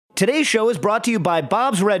Today's show is brought to you by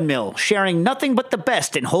Bob's Red Mill, sharing nothing but the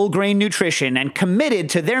best in whole grain nutrition and committed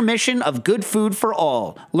to their mission of good food for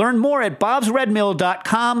all. Learn more at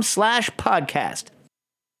bobsredmill.com/podcast.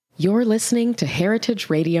 You're listening to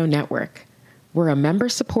Heritage Radio Network. We're a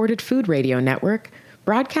member-supported food radio network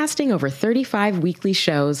broadcasting over 35 weekly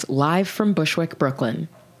shows live from Bushwick, Brooklyn.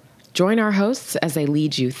 Join our hosts as they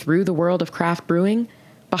lead you through the world of craft brewing,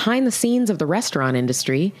 behind the scenes of the restaurant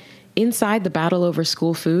industry, inside the battle over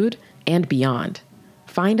school food, and beyond.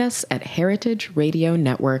 Find us at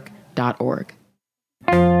heritageradionetwork.org.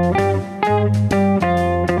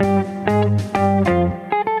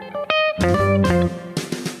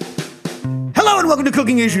 Hello and welcome to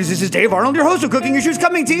Cooking Issues. This is Dave Arnold, your host of Cooking Issues,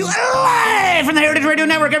 coming to you live from the Heritage Radio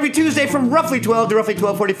Network every Tuesday from roughly 12 to roughly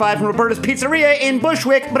 12:45 from Roberta's Pizzeria in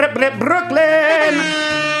Bushwick, Brooklyn.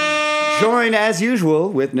 Joined as usual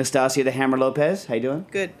with Nastasia the Hammer Lopez. How you doing?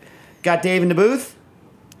 Good. Got Dave in the booth.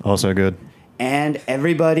 Also good. And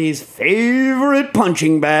everybody's favorite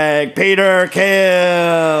punching bag, Peter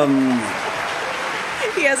Kim.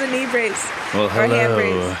 He has a knee brace. Well, Or a hand hello.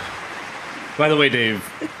 brace. By the way, Dave,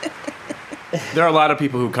 there are a lot of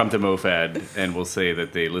people who come to MoFad and will say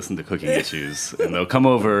that they listen to Cooking Issues. And they'll come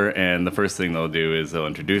over, and the first thing they'll do is they'll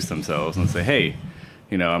introduce themselves and say, hey,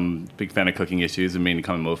 you know, I'm a big fan of Cooking Issues and mainly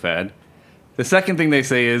come to MoFad. The second thing they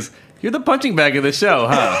say is, you're the punching bag of the show,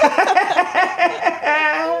 huh?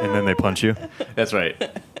 And then they punch you. That's right.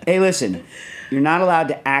 Hey, listen, you're not allowed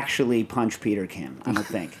to actually punch Peter Kim, I don't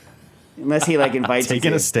think. Unless he, like, invites you Taking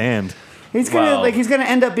to. a stand. He's gonna Wow. he's gonna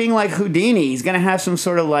end up being like Houdini. He's gonna have some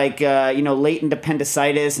sort of like latent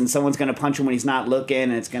appendicitis, and someone's gonna punch him when he's not looking,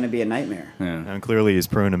 and it's gonna be a nightmare. And clearly he's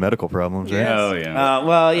prone to medical problems, right? Oh, yeah.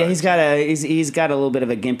 Well, yeah, he's got a little bit of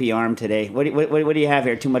a gimpy arm today. What do you have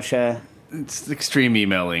here? Too much. It's extreme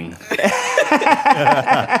emailing.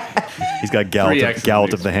 He's got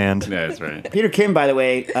gout of the hand. Yeah, that's right. Peter Kim, by the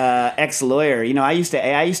way, ex-lawyer. You know, I used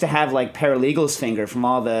to have like paralegal's finger from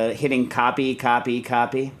all the hitting copy.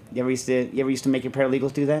 You ever used to make your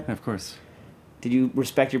paralegals do that? Of course. Did you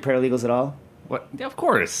respect your paralegals at all? What? Yeah, of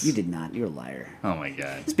course. You did not. You're a liar. Oh, my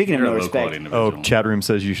God. Speaking of You're no a respect. low-quality individual. Oh, chat room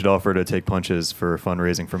says you should offer to take punches for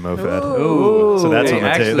fundraising for MoFad. Ooh. So that's Hey, on the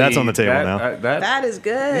actually, that's on the table that- now. That is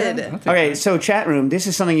good. Okay, so chat room, this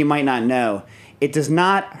is something you might not know. It does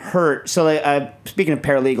not hurt. So, speaking of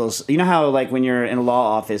paralegals, you know how like when you're in a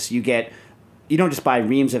law office, you don't just buy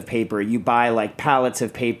reams of paper. You buy like pallets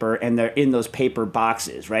of paper, and they're in those paper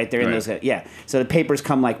boxes, right? They're in Right. those, yeah. So the papers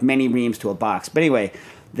come like many reams to a box. But anyway,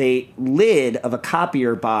 the lid of a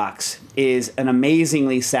copier box is an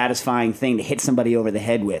amazingly satisfying thing to hit somebody over the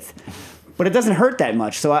head with. But it doesn't hurt that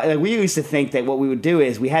much. So we used to think that what we would do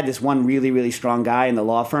is we had this one really, really strong guy in the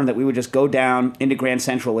law firm that we would just go down into Grand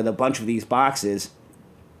Central with a bunch of these boxes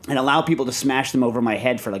and allow people to smash them over my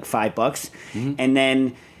head for like $5. Mm-hmm. And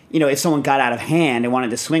then, you know, if someone got out of hand and wanted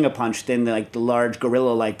to swing a punch, then the large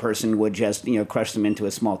gorilla-like person would just, you know, crush them into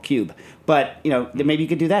a small cube. But, you know, maybe you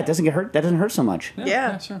could do that. Doesn't get hurt. That doesn't hurt so much.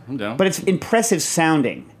 Yeah. Sure. I'm down. But it's impressive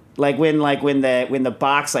sounding. Like when the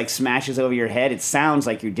box like smashes over your head, it sounds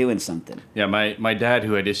like you're doing something. Yeah, my dad,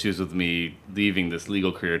 who had issues with me leaving this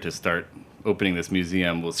legal career to start opening this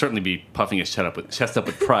museum, will certainly be puffing his chest up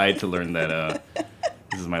with pride to learn that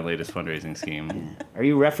this is my latest fundraising scheme. Are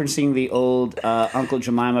you referencing the old Uncle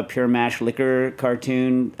Jemima Pure Mash liquor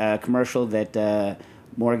cartoon commercial that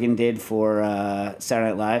Morgan did for Saturday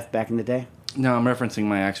Night Live back in the day? No, I'm referencing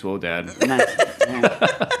my actual dad, Nice.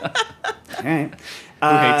 All right.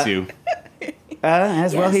 who hates you.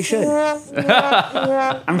 As well he should.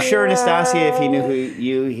 I'm sure Nastasia, if he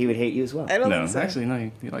knew he would hate you as well. I don't No, think so. actually, no,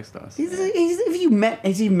 he likes us.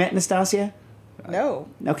 Has he met Nastasia? No.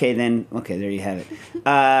 Okay, there you have it.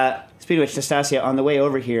 Speaking of which, Nastasia, on the way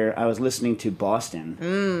over here, I was listening to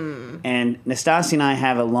Boston. And Nastasia and I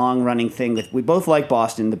have a long-running thing that we both like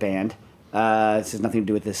Boston, the band. This has nothing to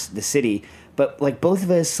do with the city. But, like, both of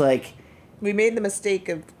us, like... We made the mistake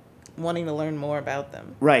of wanting to learn more about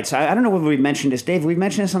them. Right, so I don't know whether we mentioned this. Dave, we've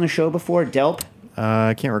mentioned this on the show before, Delp?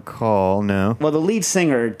 I can't recall, no. Well, the lead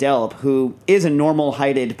singer, Delp, who is a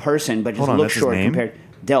normal-heighted person, but just Hold on, looks that's his short name? compared...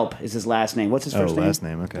 Delp is his last name. What's his first name? Last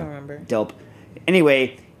name, okay. Don't remember. Delp.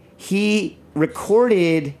 Anyway, he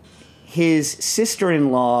recorded his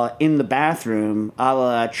sister-in-law in the bathroom, a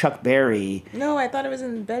la Chuck Berry. No, I thought it was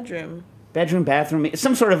in the bedroom. Bedroom, bathroom,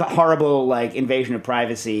 some sort of horrible, like, invasion of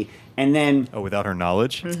privacy. And then... Oh, without her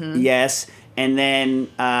knowledge? Yes. And then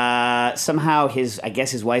somehow his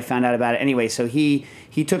wife found out about it. Anyway, so he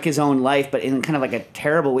took his own life, but in kind of like a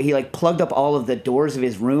terrible way. He like plugged up all of the doors of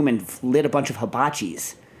his room and lit a bunch of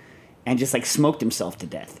hibachis and just like smoked himself to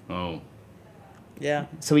death. Oh. Yeah.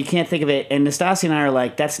 So we can't think of it. And Nastasi and I are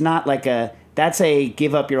like, that's a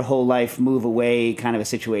give up your whole life, move away kind of a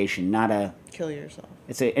situation, not a. Kill yourself.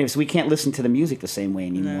 So we can't listen to the music the same way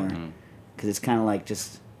anymore because it's kind of like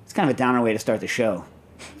it's kind of a downer way to start the show.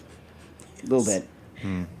 A little bit.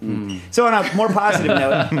 So on a more positive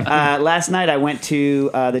note, last night I went to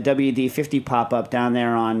the WD-50 pop-up down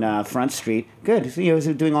there on Front Street. Good, so, was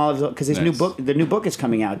doing all of because his the new book is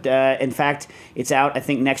coming out. In fact, it's out I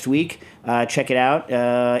think next week. Check it out.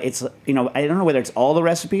 It's I don't know whether it's all the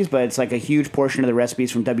recipes, but it's like a huge portion of the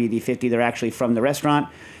recipes from WD-50. They're actually from the restaurant.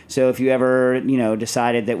 So if you ever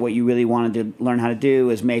decided that what you really wanted to learn how to do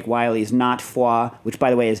is make Wiley's Knot foie, which by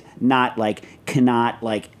the way is not like cannot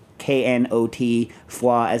like Knot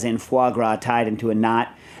foie, as in foie gras tied into a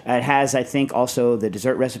knot. It has, I think, also the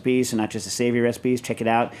dessert recipes, so not just the savory recipes. Check it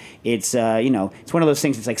out. It's it's one of those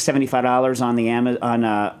things. It's like $75 on the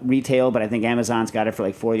on retail, but I think Amazon's got it for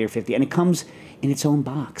like $40 or $50, and it comes in its own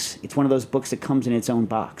box. It's one of those books that comes in its own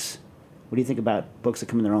box. What do you think about books that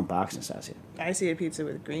come in their own box, Nastasia? I see a pizza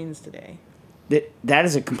with greens today. That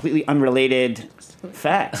is a completely unrelated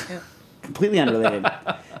fact. Yeah. Completely unrelated.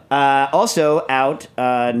 Also out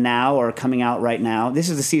now, or coming out right now. This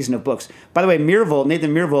is the season of books. By the way,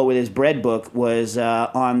 Nathan Myhrvold with his bread book was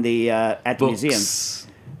on the at the museum.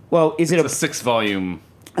 Well, it's a 6-volume?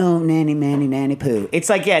 Oh, nanny poo. It's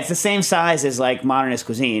like it's the same size as like Modernist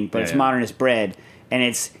Cuisine, but it's Modernist bread, and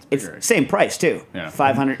it's same price too. Yeah.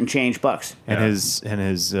 $500 and change bucks. And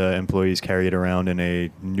his employees carry it around in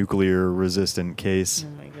a nuclear resistant case.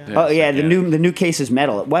 Oh my god. The new case is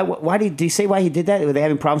metal. Why did you say why he did that? Were they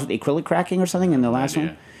having problems with acrylic cracking or something in the last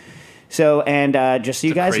one? So, and just so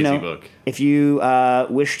you guys know, book. If you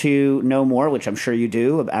wish to know more, which I'm sure you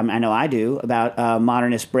do, I know I do, about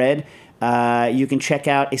Modernist bread, you can check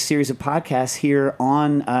out a series of podcasts here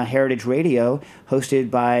on Heritage Radio, hosted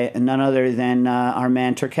by none other than our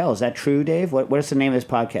man Turkel. Is that true, Dave? What is the name of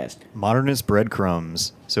this podcast? Modernist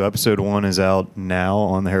Breadcrumbs. So episode 1 is out now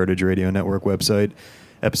on the Heritage Radio Network website.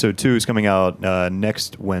 Episode 2 is coming out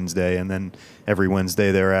next Wednesday, and then every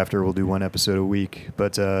Wednesday thereafter we'll do one episode a week.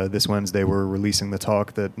 But this Wednesday we're releasing the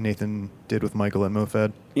talk that Nathan did with Michael at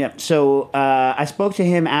MoFad. Yeah, so I spoke to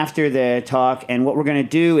him after the talk, and what we're going to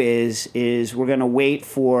do is we're going to wait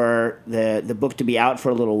for the book to be out for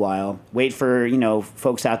a little while, wait for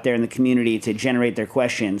folks out there in the community to generate their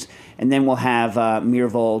questions, and then we'll have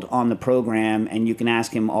Myhrvold on the program, and you can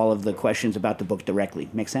ask him all of the questions about the book directly.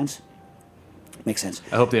 Make sense? Makes sense.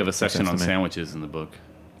 I hope they have a section on sandwiches in the book.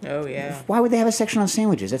 Oh, yeah. Why would they have a section on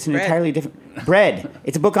sandwiches? That's an Bread. entirely different... Bread.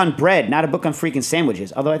 It's a book on bread, not a book on freaking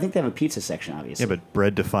sandwiches. Although I think they have a pizza section, obviously. Yeah, but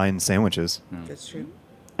bread defines sandwiches. That's true.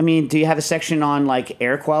 I mean, do you have a section on, like,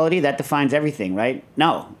 air quality? That defines everything, right?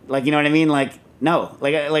 No. Like, you know what I mean? Like, no.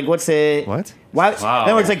 Like what's the... What? Why? Wow. In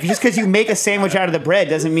other words, like, just because you make a sandwich out of the bread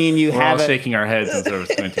doesn't mean you We're have all shaking our heads and sort of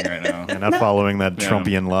squinting right now. And not following that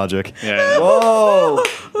Trumpian logic. Yeah. Whoa.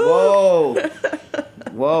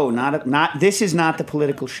 Not. This is not the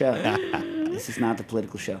political show. This is not the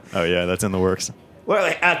political show. Oh, yeah, that's in the works.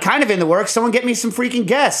 Well, kind of in the works. Someone get me some freaking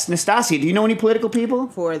guests. Nastasia, do you know any political people?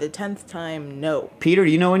 For the 10th time, no. Peter,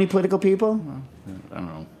 do you know any political people? I don't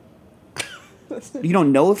know. You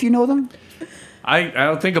don't know if you know them? I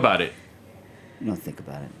don't think about it. You don't think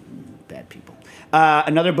about it. Bad people.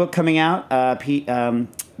 Another book coming out.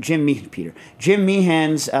 Jim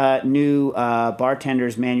Meehan's new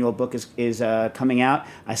bartender's manual book is coming out.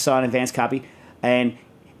 I saw an advance copy, and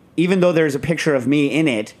even though there's a picture of me in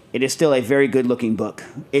it, it is still a very good-looking book.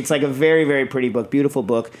 It's like a very, very pretty book, beautiful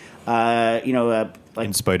book. Like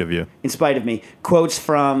In spite of you. In spite of me. Quotes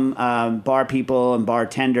from bar people and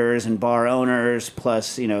bartenders and bar owners,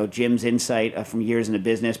 plus, Jim's insight from years in the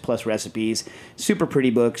business, plus recipes. Super pretty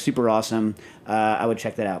book, super awesome. I would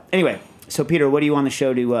check that out. Anyway, so Peter, what do you want the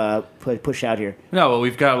show to push out here? No, well,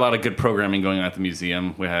 we've got a lot of good programming going on at the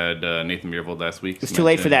museum. We had Nathan Myhrvold last week. It's too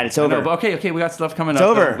late for that. It's over. Okay, we got stuff coming up. It's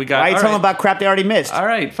over. We got, why are you telling them about crap they already missed? All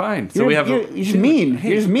right, fine. So you're, we have. You're just mean. Hey,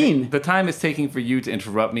 you're just mean. The time it's taking for you to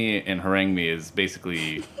interrupt me and harangue me is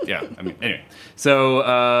basically, anyway.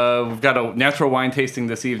 So we've got a natural wine tasting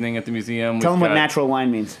this evening at the museum. Tell them what natural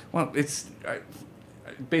wine means. Well, it's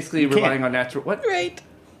basically relying on natural. What? Right.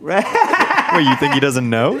 Wait, you think he doesn't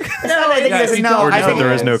know? No, I think he doesn't know. Or I think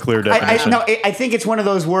there is no clear definition? I think it's one of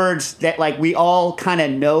those words that like we all kind of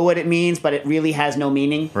know what it means, but it really has no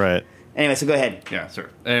meaning. Right. Anyway, so go ahead. Yeah, sure.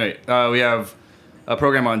 Anyway, we have a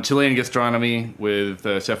program on Chilean gastronomy with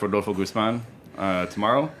Chef Rodolfo Guzman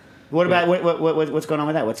tomorrow. What about what's going on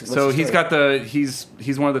with that? What's so he's got he's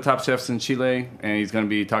one of the top chefs in Chile, and he's going to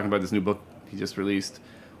be talking about this new book he just released.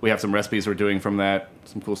 We have some recipes we're doing from that,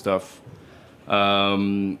 some cool stuff.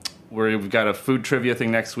 we've got a food trivia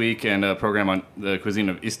thing next week and a program on the cuisine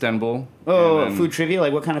of Istanbul. Oh, And then- food trivia?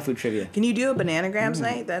 Like what kind of food trivia? Can you do a bananagrams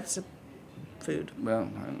night? That's a food. Well,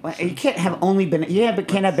 Well, you can't have only but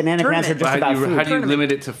can't have banana grams or Tournament. just about food. how do you Tournament.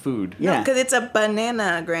 limit it to food? Yeah. Because it's a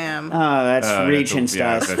bananagram. Oh, that's reaching,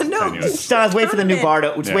 Stas. That's No. tenuous. Stas, wait for the new bar to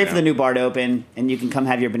Yeah, wait for yeah. the new bar to open, and you can come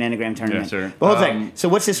have your bananagram tournament. Yeah, sure. But hold on a second. So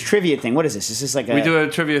what's this trivia thing? What is this? Is this like a? We do a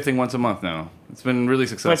trivia thing once a month now. It's been really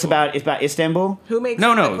successful. But it's about Istanbul. Who makes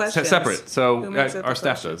No, the no, questions? separate. So Who makes up our the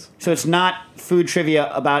staff questions? does. So it's not food trivia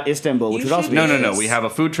about Istanbul, which You would also should be No, no, Yes. no. We have a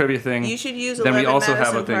food trivia thing. You should use Then 11 we also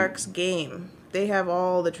Madison have a thing. Park's game. They have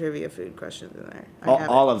all the trivia food questions in there. I have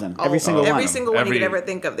All it. of them. Every single one. Every single one you Every- could ever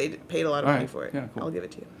think of. They paid a lot of All money right. for it. Yeah, cool. I'll give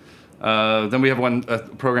it to you. Then we have a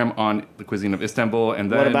program on the cuisine of Istanbul, and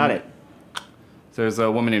then What about it? There's a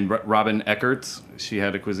woman named Robin Eckerts. She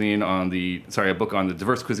had a book on the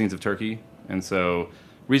diverse cuisines of Turkey, and so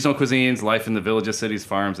regional cuisines, life in the villages, cities,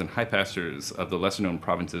 farms, and high pastures of the lesser-known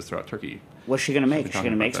provinces throughout Turkey. What's she gonna make? Is she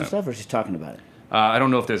talking gonna make about some that. stuff, or is she talking about it? I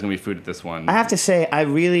don't know if there's going to be food at this one. I have to say, I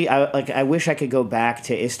wish I could go back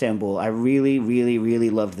to Istanbul. I really, really, really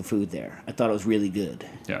loved the food there. I thought it was really good.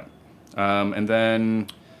 Yeah. And then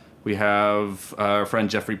we have our friend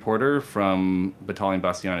Jeffrey Porter from Battalion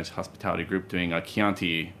Bastianich Hospitality Group doing a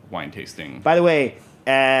Chianti wine tasting. By the way,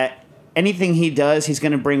 anything he does, he's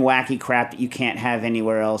going to bring wacky crap that you can't have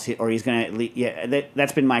anywhere else, or he's going to. Yeah,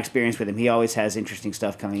 that's been my experience with him. He always has interesting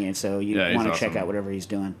stuff coming in, so you Yeah, he's want to check awesome. out whatever he's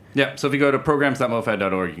doing. Yeah, so if you go to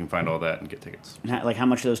programs.mofad.org, you can find all that and get tickets. And like how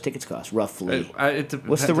much do those tickets cost, roughly? What's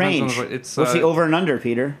the depends range? on it's What's the over and under,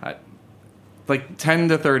 Peter? like 10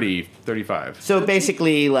 to 30, 35. So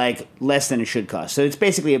basically, like less than it should cost. So it's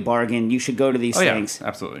basically a bargain. You should go to these Oh, yeah, things.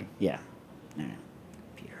 absolutely. Yeah. All right.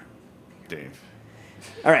 Peter. Dave.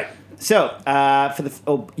 All right. So,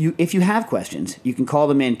 if you have questions, you can call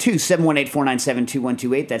them in to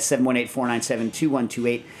 718-497-2128. That's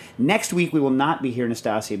 718-497-2128. Next week, we will not be here,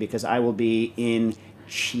 Nastasia, because I will be in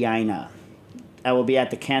China. I will be at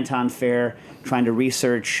the Canton Fair trying to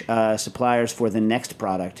research suppliers for the next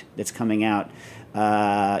product that's coming out.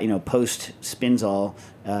 Post Spinzall.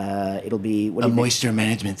 It'll be what do you think? moisture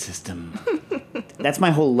management system. That's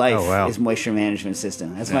my whole life. Oh, wow. Is moisture management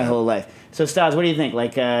system. That's my Yeah. whole life. So, Stas, what do you think?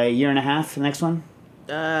 Like a year and a half for the next one?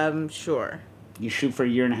 Sure. You shoot for a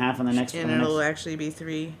year and a half on the next And on the it'll next- actually be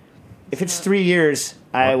 3. If it's 3 years,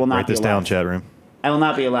 I will not Write be this alive. down, chat room. I will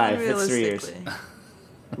not be alive if it's 3 years.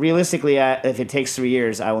 Realistically, if it takes 3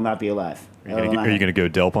 years, I will not be alive. Are you going to go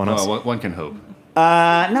Delp on us? Oh, one can hope. No,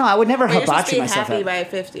 I would never But you're supposed to hibachi be myself happy out. by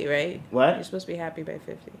 50, right? What? You're supposed to be happy by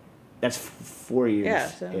 50. That's 4 years Yeah,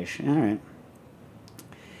 so- ish. All right.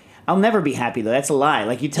 I'll never be happy though. That's a lie.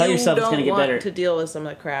 Like you tell yourself it's going to get better. to deal with some of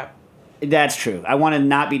the crap. That's true. I want to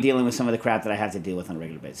not be dealing with some of the crap that I have to deal with on a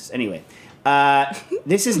regular basis. Anyway,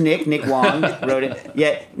 this is Nick. Nick Wong wrote it.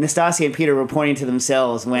 Yet Nastasia and Peter were pointing to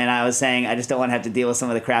themselves when I was saying I just don't want to have to deal with some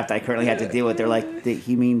of the crap that I currently have to deal with. They're like,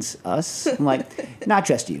 he means us? I'm like, not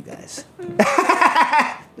just you guys.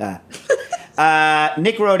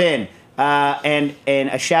 Nick wrote in. And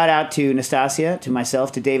a shout out to Nastasia, to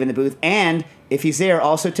myself, to Dave in the booth, and if he's there,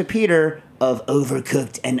 also to Peter of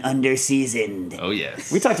Overcooked and Underseasoned. Oh,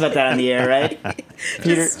 yes. We talked about that on the air, right?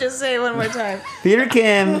 Peter, Just say it one more time. Peter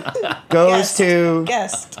Kim goes Guest. to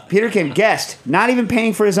Guest. Peter Kim, guest, not even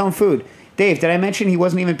paying for his own food. Dave, did I mention he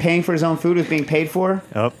wasn't even paying for his own food? It was being paid for?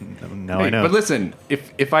 Oh, now Hey, I know. But listen,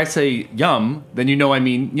 if I say yum, then you know I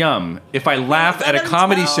mean yum. If I laugh Let at a him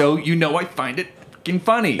comedy tell. show, you know I find it fucking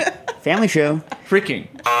funny. Family show. Freaking.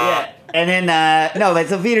 Yeah. And then, no, that's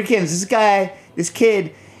so Peter Kim's. This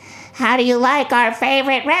kid, how do you like our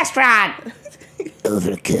favorite restaurant?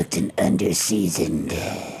 Overcooked and underseasoned.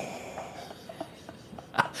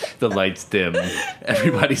 The lights dim.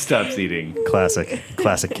 Everybody stops eating. Classic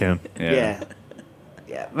Kim. Yeah.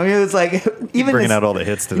 Yeah. I mean, it's like, even Bringing this- out all the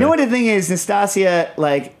hits today. You know what the thing is?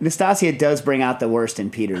 Nastasia does bring out the worst in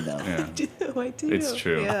Peter, though. Yeah. I do. It's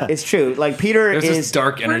true. Yeah. It's true. Like, Peter There's is... this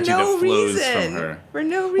dark For energy no that flows reason. from her. For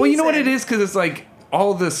no reason. Well, you know what it is? Because it's like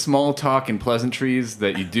all the small talk and pleasantries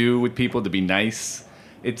that you do with people to be nice.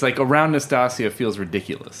 It's like around Nastasia feels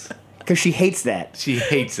ridiculous. Because she hates that. She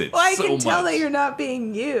hates it Well, I so can tell much. that you're not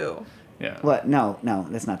being you. Yeah. What? No,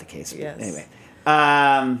 that's not the case. Yes. Anyway.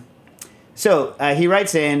 So he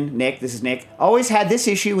writes in, Nick, this is Nick, always had this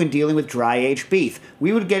issue when dealing with dry-aged beef.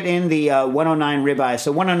 We would get in the 109 ribeye.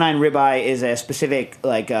 So 109 ribeye is a specific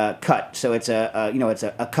cut. So it's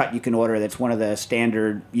a cut you can order that's one of the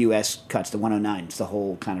standard U.S. cuts, the 109. It's the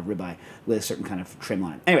whole kind of ribeye with a certain kind of trim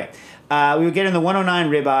on it. Anyway, we would get in the 109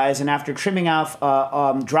 ribeyes, and after trimming off,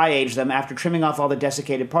 dry-age them, after trimming off all the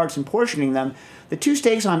desiccated parts and portioning them, the two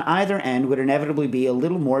steaks on either end would inevitably be a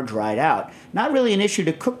little more dried out. Not really an issue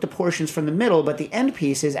to cook the portions from the middle, but the end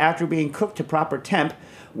pieces, after being cooked to proper temp,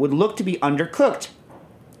 would look to be undercooked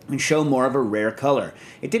and show more of a rare color.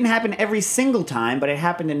 It didn't happen every single time, but it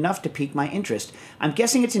happened enough to pique my interest. I'm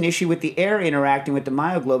guessing it's an issue with the air interacting with the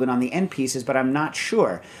myoglobin on the end pieces, but I'm not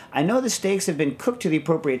sure. I know the steaks have been cooked to the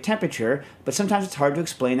appropriate temperature, but sometimes it's hard to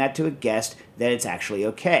explain that to a guest that it's actually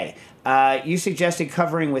okay. You suggested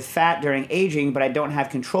covering with fat during aging, but I don't have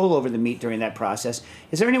control over the meat during that process.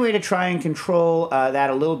 Is there any way to try and control that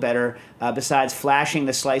a little better besides flashing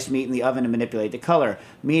the sliced meat in the oven to manipulate the color?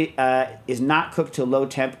 Meat is not cooked to low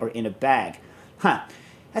temp or in a bag.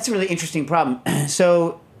 That's a really interesting problem.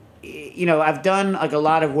 So, I've done a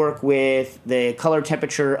lot of work with the color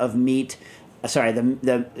temperature of meat.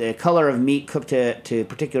 The color of meat cooked to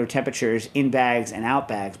particular temperatures in bags and out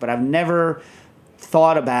bags, but I've never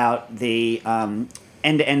thought about the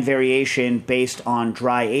end-to-end variation based on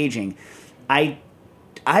dry aging. I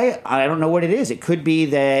don't know what it is. It could be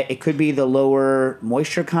the lower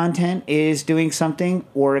moisture content is doing something,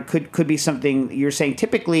 or it could be something you're saying.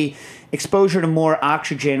 Typically, exposure to more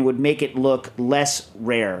oxygen would make it look less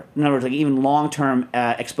rare. In other words, even long-term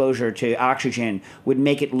exposure to oxygen would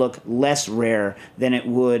make it look less rare than it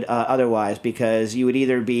would otherwise, because you would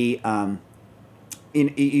either be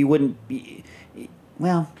you wouldn't be.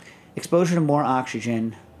 Well, exposure to more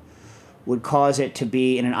oxygen would cause it to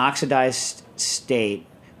be in an oxidized state,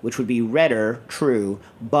 which would be redder, true,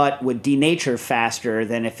 but would denature faster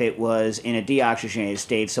than if it was in a deoxygenated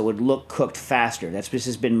state, so it would look cooked faster. This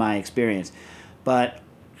has been my experience. But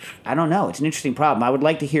I don't know. It's an interesting problem. I would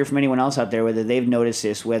like to hear from anyone else out there whether they've noticed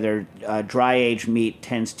this, whether dry-aged meat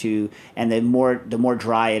tends to, and the more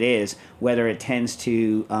dry it is, whether it tends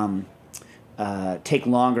to take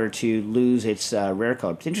longer to lose its rare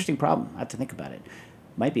color. It's an interesting problem. I have to think about it.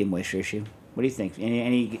 Might be a moisture issue. What do you think?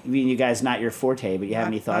 You guys, not your forte, but you have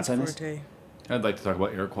any thoughts on this? I'd like to talk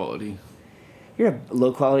about air quality. You're a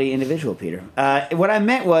low-quality individual, Peter. What I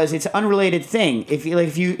meant was it's an unrelated thing. If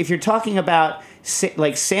you're talking about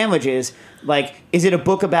sandwiches, is it a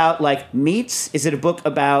book about meats? Is it a book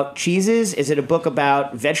about cheeses? Is it a book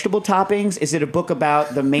about vegetable toppings? Is it a book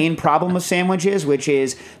about the main problem of sandwiches, which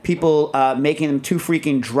is people making them too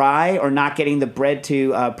freaking dry or not getting the bread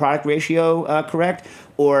to product ratio correct?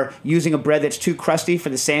 Or using a bread that's too crusty for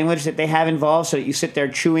the sandwich that they have involved, so that you sit there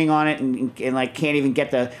chewing on it and can't even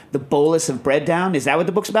get the bolus of bread down? Is that what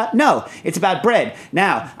the book's about? No, it's about bread.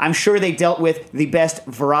 Now, I'm sure they dealt with the best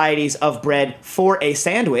varieties of bread for a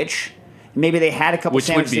sandwich. Maybe they had a couple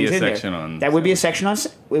sandwich things in there. That would be a section on.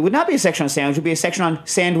 It would not be a section on sandwich. It would be a section on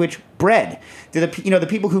sandwich bread. Do the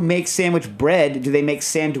people who make sandwich bread, do they make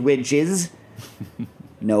sandwiches?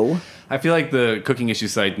 No. I feel like the cooking issue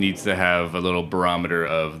site needs to have a little barometer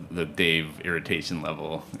of the Dave irritation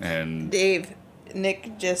level. And Dave,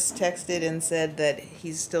 Nick just texted and said that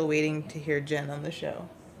he's still waiting to hear Jen on the show.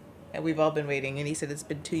 And we've all been waiting, and he said it's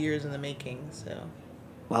been 2 years in the making, so.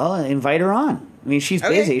 Well, invite her on. I mean, she's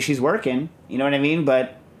busy. She's working. You know what I mean?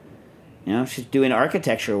 But, she's doing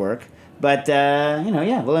architecture work. But,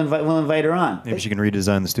 we'll invite her on. Maybe she can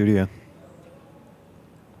redesign the studio.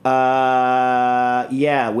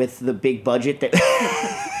 Yeah, with the big budget that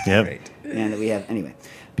that we have. Anyway,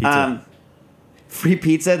 pizza. Free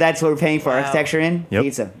pizza. That's what we're paying for architecture in. Yep.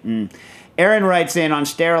 Pizza. Aaron writes in on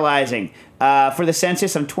sterilizing. For the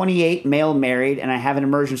census, I'm 28, male, married, and I have an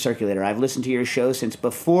immersion circulator. I've listened to your show since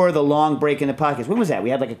before the long break in the podcast. When was that? We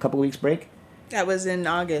had a couple weeks break. That was in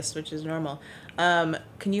August, which is normal. Can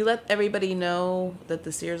you let everybody know that the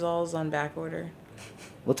Searzall's on back order?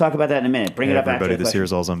 We'll talk about that in a minute. Bring it up after the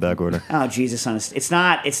Searzall's on back order. Oh, Jesus. It's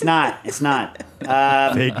not.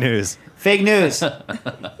 Fake news. Fake news.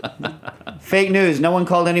 Fake news. No one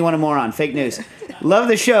called anyone a moron. Fake news. Love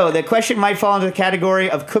the show. The question might fall into the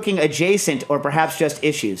category of cooking adjacent or perhaps just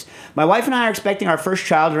issues. My wife and I are expecting our first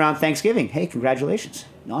child around Thanksgiving. Hey, congratulations.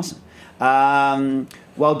 Awesome.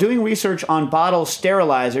 While doing research on bottle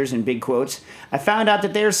sterilizers, in big quotes, I found out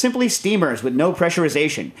that they are simply steamers with no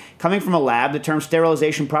pressurization. Coming from a lab, the term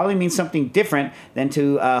sterilization probably means something different than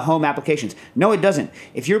to home applications. No, it doesn't.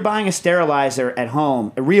 If you're buying a sterilizer at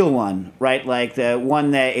home, a real one, right, like the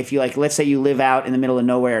one that if you, like, let's say you live out in the middle of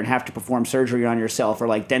nowhere and have to perform surgery on yourself or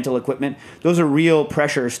like dental equipment, those are real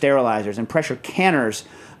pressure sterilizers, and pressure canners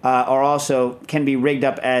are also can be rigged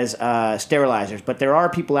up as sterilizers. But there are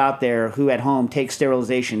people out there who at home take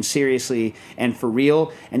sterilization seriously and for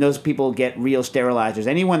real, and those people get real sterilizers.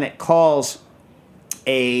 Anyone that calls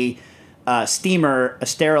a steamer a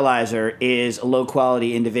sterilizer is a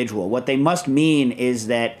low-quality individual. What they must mean is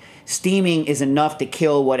that steaming is enough to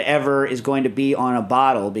kill whatever is going to be on a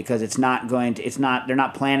bottle, because they're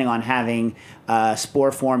not planning on having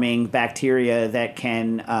spore forming bacteria that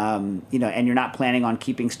can and you're not planning on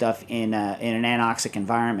keeping stuff in an anoxic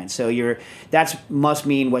environment. So that's must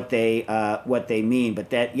mean what they mean.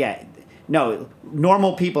 But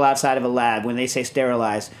normal people outside of a lab, when they say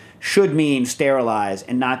sterilize, should mean sterilize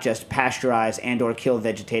and not just pasteurize and or kill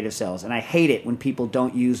vegetative cells. And I hate it when people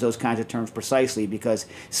don't use those kinds of terms precisely, because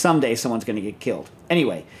someday someone's going to get killed.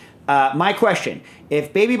 Anyway, my question: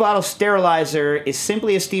 if Baby Bottle Sterilizer is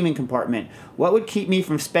simply a steaming compartment, what would keep me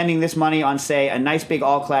from spending this money on, say, a nice big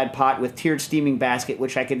all-clad pot with tiered steaming basket,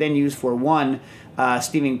 which I could then use for 1,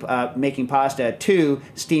 making pasta, 2,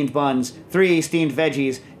 steamed buns, 3, steamed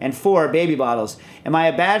veggies, and 4, baby bottles? Am I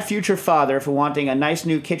a bad future father for wanting a nice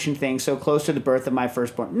new kitchen thing so close to the birth of my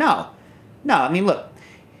firstborn? No. I mean, look,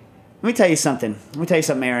 let me tell you something,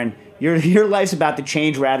 Aaron. Your life's about to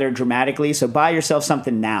change rather dramatically, so buy yourself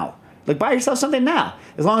something now. Buy yourself something now.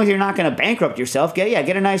 As long as you're not going to bankrupt yourself,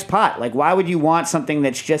 get a nice pot. Like, why would you want something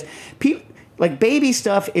that's just... Like, baby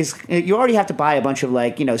stuff is... You already have to buy a bunch of,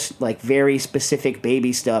 very specific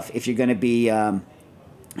baby stuff if you're going to be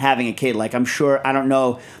having a kid. Like, I'm sure... I don't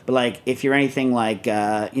know, but, if you're anything like,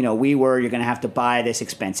 we were, you're going to have to buy this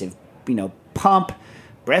expensive, pump,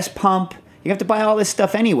 breast pump. You have to buy all this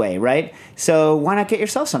stuff anyway, right? So why not get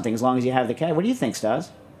yourself something as long as you have the cat? What do you think, Stas?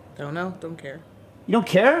 Don't know. Don't care. You don't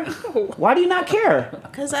care? No. Why do you not care?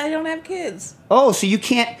 Because I don't have kids. Oh, so you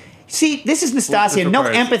can't... See, this is Nastasia. No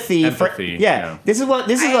empathy for... Yeah. This is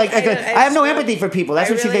I have no empathy for people. That's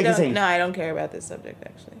what she thinks. No, I don't care about this subject,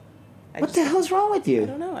 actually. What the hell's wrong with you? I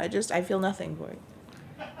don't know. I feel nothing for it.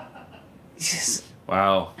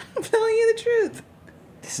 Wow. I'm telling you the truth.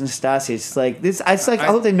 This is Nastasia. It's like this. I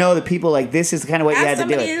hope they know that people like this is kind of what you had to do.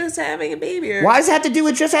 Somebody who's having a baby. Why does it have to do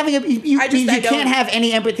with just having a? You can't have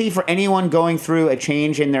any empathy for anyone going through a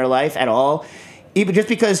change in their life at all. Even just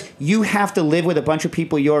because you have to live with a bunch of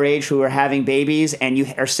people your age who are having babies and you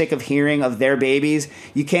are sick of hearing of their babies,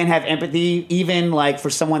 you can't have empathy even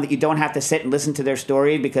for someone that you don't have to sit and listen to their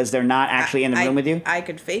story because they're not actually in the room with you. I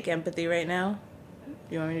could fake empathy right now.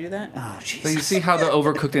 You want me to do that? Oh, jeez. So you see how the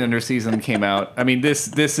Overcooked and Under season came out. I mean, this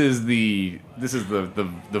is the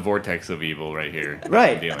vortex of evil right here.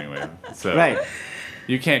 Right. We're dealing with. So right.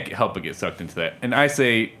 You can't help but get sucked into that. And I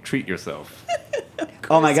say, treat yourself.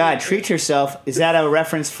 Oh my God, treat yourself. Is that a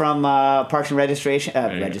reference from Parks and Registration?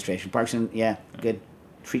 Parks and good.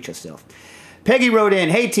 Treat yourself. Peggy wrote in,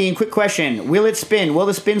 hey team, quick question. Will it spin? Will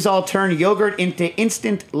the Spinzall turn yogurt into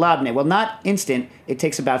instant labneh? Well, not instant. It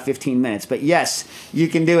takes about 15 minutes. But yes, you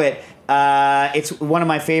can do it. It's one of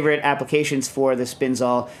my favorite applications for the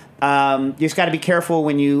Spinzall. You just got to be careful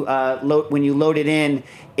when you load it in.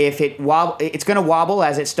 If it's going to wobble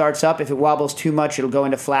as it starts up. If it wobbles too much, it'll go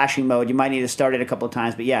into flashing mode. You might need to start it a couple of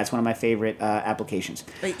times. But yeah, it's one of my favorite applications.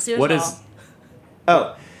 Wait, seriously? What is...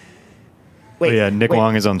 Oh. Wait, Nick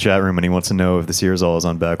Wong is on chat room and he wants to know if the Searsall is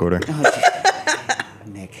on back order. Oh,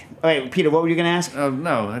 Nick. All right, Peter, what were you going to ask?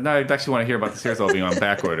 No, I actually want to hear about the Searsall being on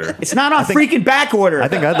back order. It's not on freaking back order. I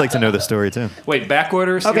think I'd like to know the story too. Wait, back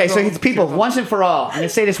order? Okay, so it's people, once and for all, I'm going to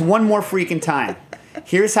say this one more freaking time.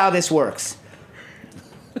 Here's how this works.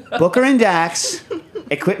 Booker and Dax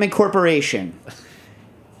Equipment Corporation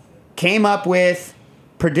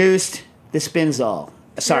produced the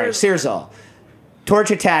Searsall.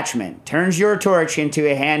 Torch attachment. Turns your torch into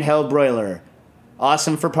a handheld broiler.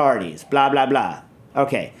 Awesome for parties. Blah, blah, blah.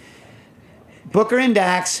 Okay. Booker and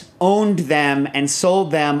Dax owned them and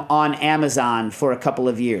sold them on Amazon for a couple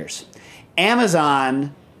of years.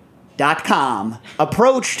 Amazon.com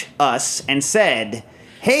approached us and said,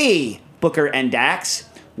 hey, Booker and Dax,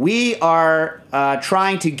 we are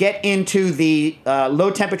trying to get into the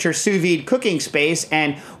low-temperature sous vide cooking space,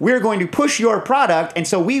 and we're going to push your product, and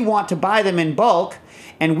so we want to buy them in bulk,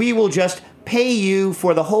 and we will just pay you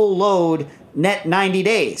for the whole load net 90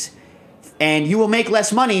 days. And you will make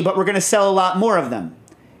less money, but we're going to sell a lot more of them.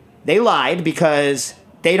 They lied because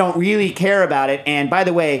they don't really care about it. And by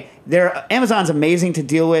the way, Amazon's amazing to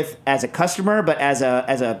deal with as a customer, but as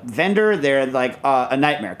a vendor, they're like a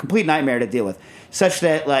nightmare, complete nightmare to deal with. Such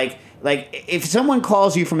that like if someone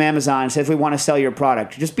calls you from Amazon and says we want to sell your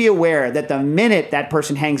product, just be aware that the minute that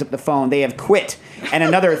person hangs up the phone, they have quit, and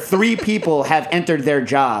another 3 people have entered their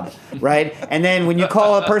job, right? And then when you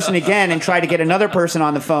call a person again and try to get another person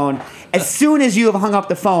on the phone, as soon as you have hung up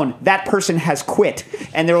the phone, that person has quit,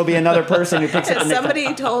 and there will be another person who picks up the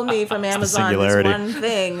Somebody told me from Amazon this singularity. one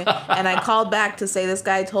thing, and I called back to say this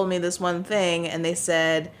guy told me this one thing, and they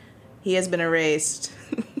said he has been erased.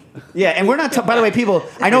 Yeah, and we're not. By the way, people,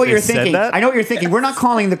 I know what They you're said thinking. that? I know what you're thinking. We're not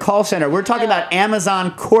calling the call center. We're talking about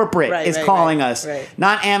Amazon corporate Right, is right, calling right, us, right.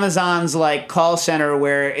 not Amazon's like call center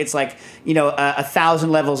where it's like 1,000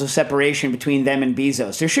 levels of separation between them and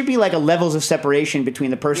Bezos. There should be like a levels of separation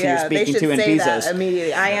between the person you're they speaking should to and say Bezos. that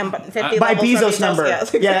immediately. I am 50 My levels Bezos from number.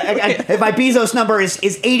 Bezos, My Bezos number is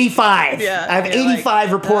 85. Yeah, I have you're like,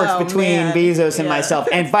 85 reports oh, between man. Bezos and Yeah. myself.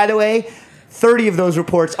 And by the way, 30 of those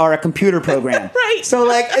reports are a computer program. Right. So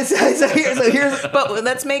like, here's But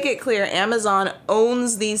let's make it clear: Amazon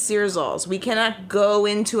owns these Searsalls. We cannot go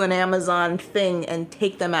into an Amazon thing and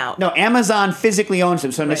take them out. No, Amazon physically owns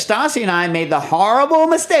them. So Nastasi and I made the horrible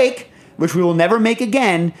mistake, which we will never make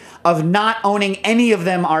again, of not owning any of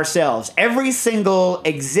them ourselves. Every single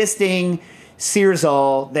existing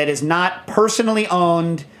Searsall that is not personally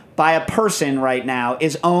owned by a person right now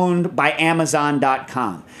is owned by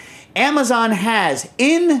Amazon.com. Amazon has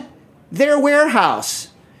in their warehouse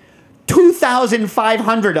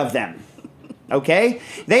 2,500 of them. Okay?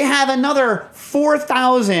 They have another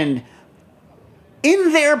 4,000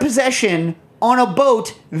 in their possession on a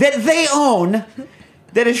boat that they own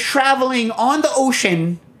that is traveling on the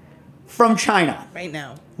ocean from China Right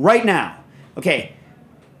now. right now. Okay.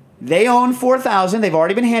 They own 4,000. They've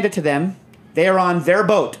already been handed to them. They are on their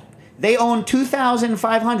boat. They own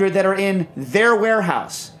 2,500 that are in their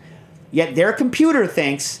warehouse. Yet their computer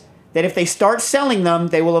thinks that if they start selling them,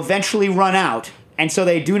 they will eventually run out, and so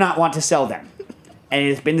they do not want to sell them. And it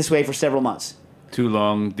has been this way for several months. Too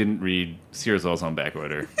long, didn't read Searsalls on back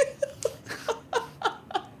order.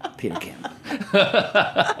 Peter Kim.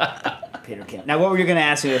 Peter Kim. Now, what were you going to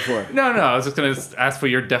ask me before? No, I was just going to ask for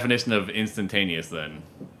your definition of instantaneous then.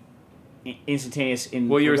 Instantaneous in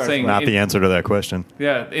Well, you were regards saying- to- Not the answer to that question.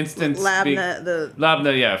 Yeah, instant speak.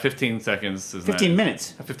 Labna, Yeah, 15 seconds is 15 not,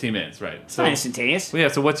 minutes. 15 minutes, right. It's So, not instantaneous. well, yeah,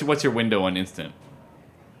 so what's your window on instant?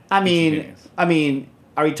 I mean, Instantaneous.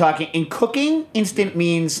 are we talking in cooking? Instant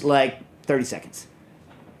means like 30 seconds.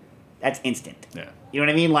 That's instant. Yeah. You know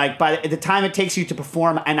what I mean? Like by the time it takes you to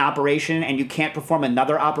perform an operation and you can't perform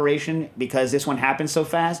another operation because this one happens so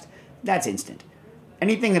fast, that's instant.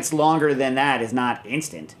 Anything that's longer than that is not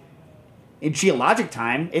instant. In geologic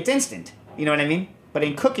time, it's instant. You know what I mean? But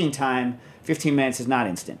in cooking time, 15 minutes is not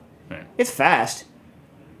instant. Right. It's fast.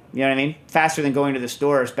 You know what I mean? Faster than going to the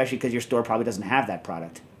store, especially because your store probably doesn't have that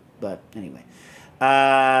product. But anyway.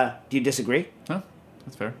 Do you disagree? Huh?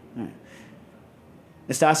 That's fair.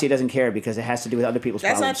 Nastasia doesn't care because it has to do with other people's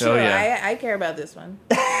That's not problems. true. Oh, yeah. I care about this one.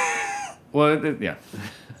 Well, yeah.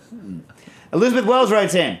 Elizabeth Wells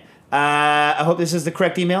writes in. I hope this is the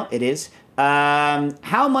correct email. It is.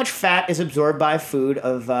 How much fat is absorbed by food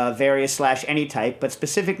of various / any type, but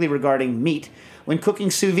specifically regarding meat, when cooking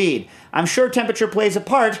sous vide? I'm sure temperature plays a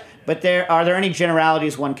part, but are there any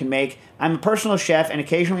generalities one can make? I'm a personal chef and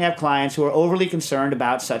occasionally have clients who are overly concerned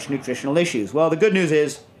about such nutritional issues. Well, the good news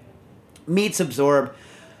is meats absorb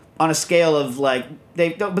on a scale of like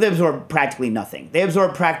they absorb practically nothing. They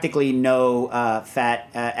absorb practically no fat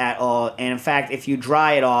at all, and in fact, if you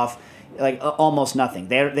dry it off, like almost nothing.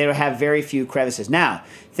 They have very few crevices. Now,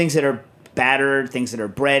 things that are battered, things that are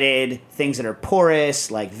breaded, things that are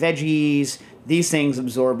porous, like veggies, these things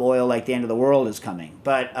absorb oil like the end of the world is coming.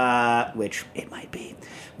 But which it might be.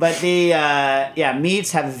 But the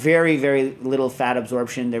meats have very, very little fat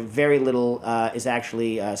absorption. There very little is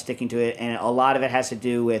actually sticking to it, and a lot of it has to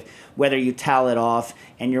do with whether you towel it off,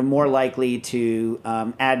 and you're more likely to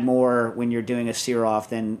add more when you're doing a sear off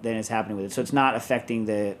than is happening with it. So it's not affecting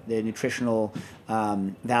the nutritional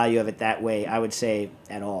value of it that way, I would say,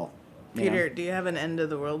 at all. You know? Peter, do you have an end of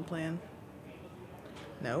the world plan?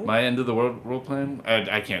 No. My end of the world plan?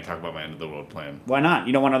 I can't talk about my end of the world plan. Why not?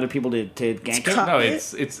 You don't want other people to gank it? No,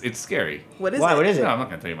 it's scary. What is Why? it? What is it? No, I'm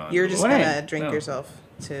not gonna tell you my. You're just What gonna is? drink No. yourself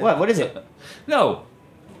to. What is it? No,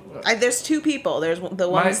 There's two people. There's the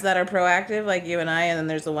ones that are proactive, like you and I, and then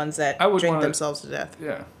there's the ones that I would drink wanna- themselves to death.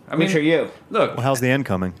 yeah. I mean, Which are you? Look, Well, how's the end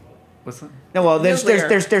coming? what's that? No, well, there's Nuclear.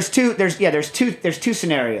 two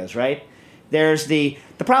scenarios, right? There's the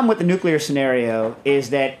The problem with the nuclear scenario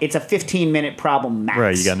is that it's a 15-minute problem max.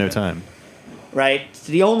 Right, you got no time. Right?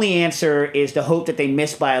 So the only answer is to hope that they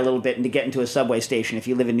miss by a little bit and to get into a subway station if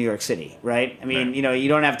you live in New York City, right? I mean, Right. you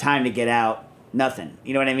don't have time to get out. Nothing.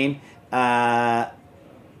 You know what I mean? But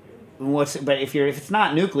if it's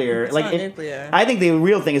not nuclear, It's not nuclear. I think the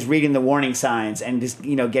real thing is reading the warning signs and just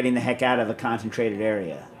getting the heck out of a concentrated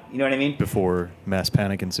area. You know what I mean? Before mass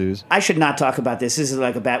panic ensues. I should not talk about this. This is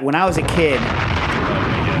like a bad. When I was a kid,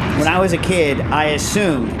 I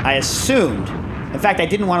assumed. In fact, I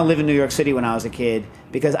didn't want to live in New York City when I was a kid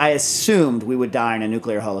because I assumed we would die in a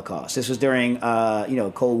nuclear holocaust. This was during,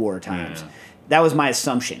 Cold War times. Yeah. That was my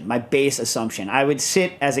assumption, my base assumption. I would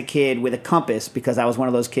sit as a kid with a compass because I was one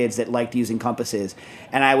of those kids that liked using compasses,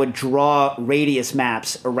 and I would draw radius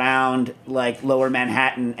maps around like Lower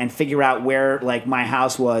Manhattan and figure out where like my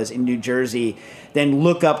house was in New Jersey, then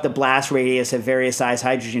look up the blast radius of various size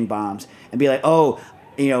hydrogen bombs and be like, oh,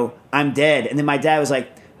 I'm dead. And then my dad was like,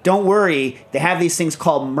 don't worry, they have these things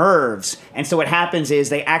called MIRVs. And so what happens is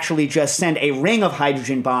they actually just send a ring of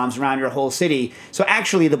hydrogen bombs around your whole city. So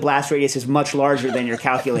actually the blast radius is much larger than you're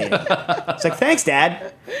calculating. It's like, thanks,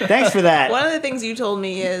 Dad. Thanks for that. One of the things you told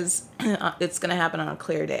me is it's going to happen on a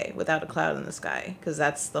clear day without a cloud in the sky because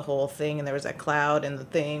that's the whole thing. And there was that cloud in the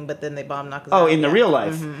thing, but then they bombed Nakazawa. Oh, in the real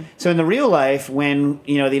life. Mm-hmm. So in the real life, when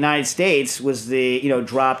the United States was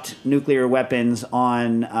dropped nuclear weapons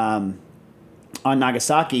on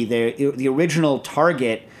Nagasaki, the original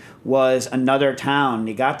target was another town,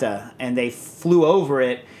 Niigata, and they flew over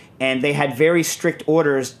it, and they had very strict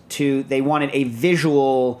orders they wanted a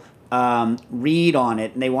visual read on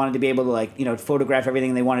it, and they wanted to be able to photograph everything,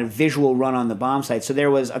 and they wanted a visual run on the bomb site. So there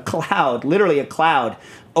was a cloud, literally a cloud,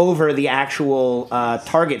 over the actual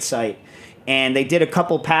target site, and they did a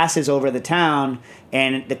couple passes over the town,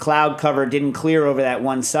 and the cloud cover didn't clear over that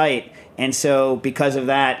one site. And so, because of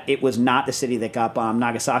that, it was not the city that got bombed.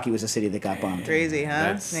 Nagasaki was the city that got bombed. Crazy, huh?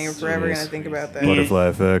 That's- Now you're forever going to think about that. Butterfly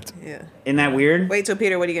effect. Yeah. Isn't that weird? Wait, so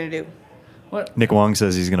Peter, what are you going to do? What? Nick Wong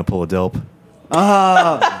says he's going to pull a Delp.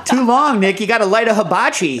 Oh, too long, Nick. You got to light a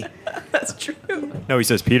hibachi. That's true. No, he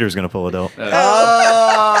says Peter's going to pull a Delp.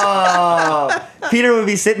 Oh, Peter would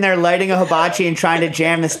be sitting there lighting a hibachi and trying to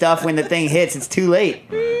jam the stuff when the thing hits. It's too late.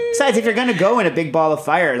 Besides, if you're going to go in a big ball of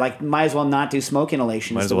fire, might as well not do smoke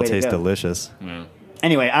inhalation. Might It's as the well way to taste go. delicious.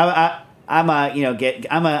 Anyway, I'm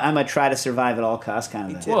a try to survive at all costs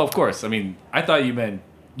kind of guy. Well, of course. I mean, I thought you meant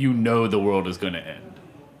the world is going to end.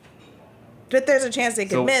 But there's a chance they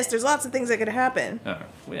could So- miss. There's lots of things that could happen. Well,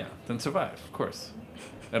 yeah, then survive, of course,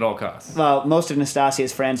 at all costs. Well, most of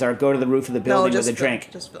Nastasia's friends are go to the roof of the building with a Phil. drink.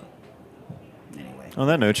 Just Phil. Anyway, On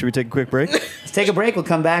that note, should we take a quick break? let's take a break. We'll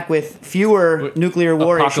come back with fewer nuclear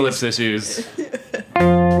war Apocalypse issues. issues.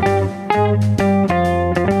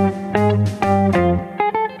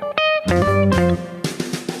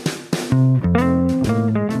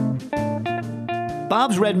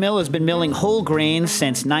 Bob's Red Mill has been milling whole grains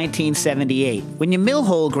since 1978. When you mill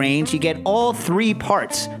whole grains, you get all three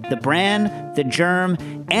parts: the bran, the germ,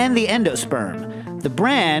 and the endosperm. The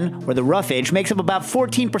bran, or the roughage, makes up about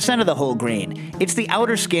 14% of the whole grain. It's the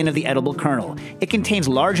outer skin of the edible kernel. It contains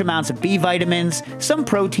large amounts of B vitamins, some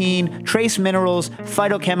protein, trace minerals,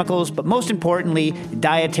 phytochemicals, but most importantly,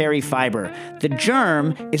 dietary fiber. The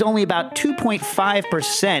germ is only about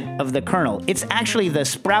 2.5% of the kernel. It's actually the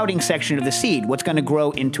sprouting section of the seed, what's going to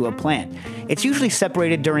grow into a plant. It's usually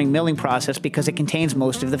separated during milling process because it contains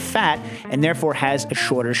most of the fat and therefore has a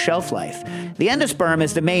shorter shelf life. The endosperm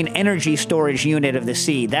is the main energy storage unit of the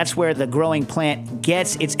seed. That's where the growing plant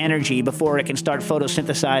gets its energy before it can start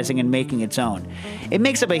photosynthesizing and making its own. It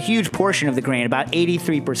makes up a huge portion of the grain, about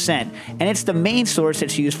 83%, and it's the main source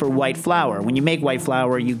that's used for white flour. When you make white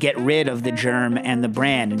flour, you get rid of the germ and the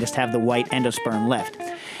bran and just have the white endosperm left.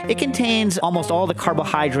 It contains almost all the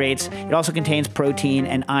carbohydrates. It also contains protein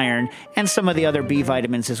and iron and some of the other B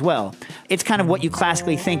vitamins as well. It's kind of what you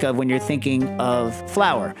classically think of when you're thinking of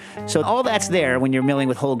flour. So all that's there when you're milling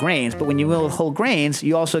with whole grains, but when you mill with whole grains,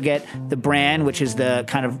 you also get the bran, which is the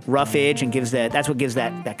kind of roughage and that's what gives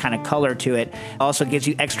that kind of color to it. Also gives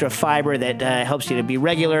you extra fiber that helps you to be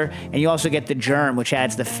regular, and you also get the germ, which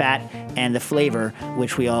adds the fat and the flavor,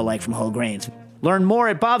 which we all like from whole grains. Learn more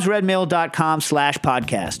at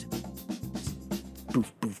bobsredmill.com/podcast.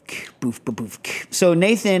 Boof, boof, boof, boof, boof. So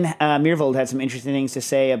Nathan Myhrvold had some interesting things to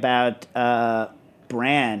say about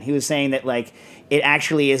bran. He was saying that it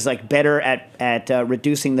actually is better at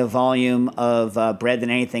reducing the volume of bread than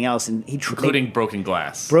anything else, and Including broken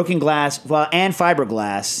glass. broken glass, and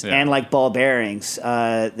fiberglass, Yeah. and ball bearings.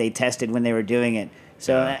 They tested when they were doing it.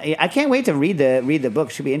 So I can't wait to read the book.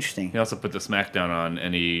 It should be interesting. He also put the smackdown on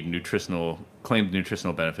any claimed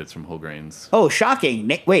nutritional benefits from whole grains. Oh,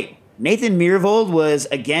 shocking! Wait, Nathan Myhrvold was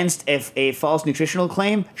against a false nutritional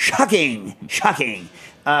claim. Shocking!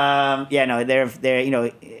 Yeah, no, they're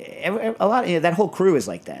a lot. That whole crew is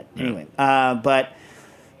like that. Yeah. Anyway, but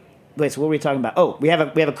wait. So what were we talking about? Oh, we have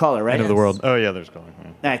a caller, right? End of the world. Oh yeah, there's calling.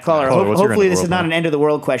 All right, caller. Caller, what's your Hopefully end of this the is not world an end of the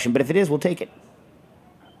world question, but if it is, we'll take it.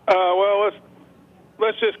 Well,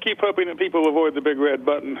 let's just keep hoping that people avoid the big red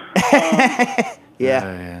button.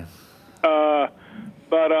 Yeah. So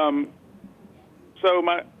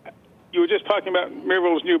you were just talking about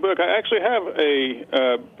Myhrvold's new book. I actually have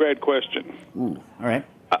a bread question. Ooh, all right.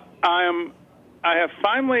 I have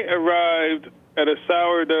finally arrived at a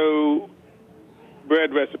sourdough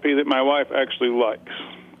bread recipe that my wife actually likes,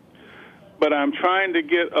 but I'm trying to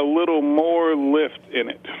get a little more lift in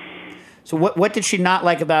it. So what did she not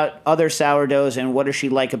like about other sourdoughs, and what does she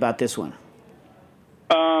like about this one?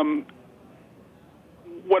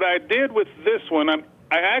 What I did with this one, I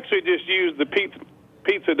actually just used the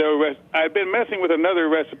pizza dough. I've been messing with another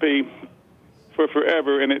recipe for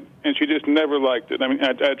forever, and she just never liked it. I mean,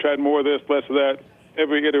 I tried more of this, less of that,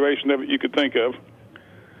 every iteration of it you could think of,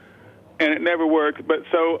 and it never worked. But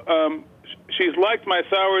so she's liked my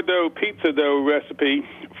sourdough pizza dough recipe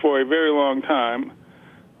for a very long time.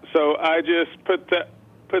 So I just put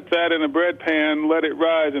that in a bread pan, let it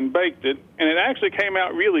rise, and baked it, and it actually came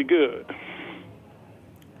out really good.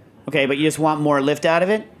 Okay, but you just want more lift out of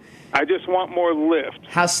it? I just want more lift.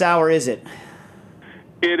 How sour is it?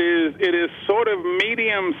 It is sort of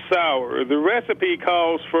medium sour. The recipe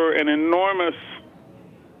calls for an enormous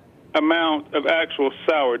amount of actual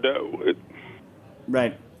sourdough.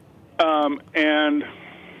 Right. And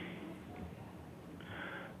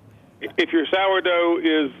if your sourdough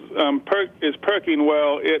is perking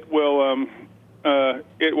well, it will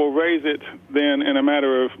raise it then in a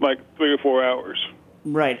matter of like 3 or 4 hours.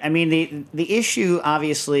 Right. I mean, the issue,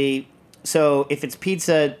 obviously, so if it's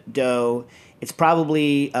pizza dough, it's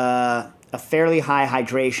probably a fairly high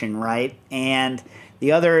hydration, right? And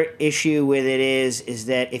the other issue with it is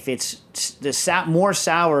that if it's more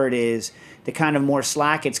sour it is, the kind of more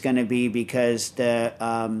slack it's going to be, because the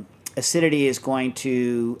acidity is going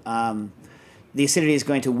to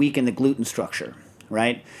weaken the gluten structure,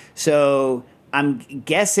 right? So I'm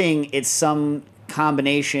guessing it's some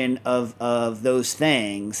combination of those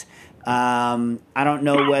things. I don't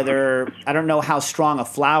know how strong a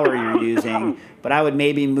flour you're using, but I would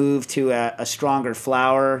maybe move to a stronger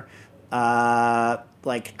flour. But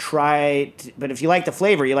if you like the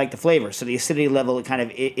flavor, you like the flavor. So the acidity level, it kind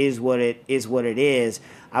of is what it is.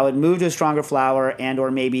 I would move to a stronger flour, and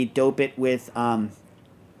or maybe dope it with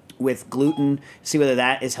gluten. See whether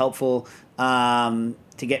that is helpful to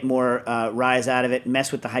get more rise out of it.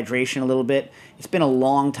 Mess with the hydration a little bit. It's been a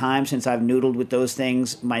long time since I've noodled with those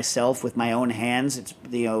things myself with my own hands. It's for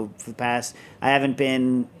the past, I haven't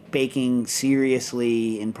been baking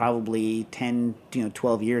seriously in probably 10,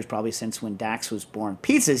 12 years, probably since when Dax was born.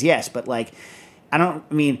 Pizzas, yes, but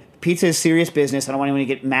pizza is serious business. I don't want anyone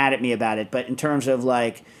to get mad at me about it. But in terms of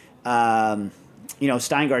Steingarten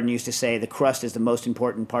used to say the crust is the most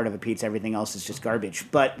important part of a pizza. Everything else is just garbage.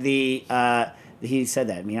 But he said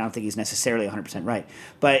that. I mean, I don't think he's necessarily 100% right.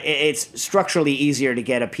 But it's structurally easier to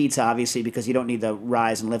get a pizza, obviously, because you don't need the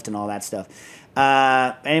rise and lift and all that stuff.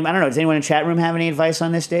 I don't know. Does anyone in the chat room have any advice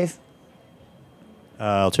on this, Dave?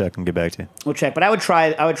 I'll check and get back to you. We'll check. But I would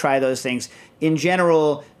try those things. In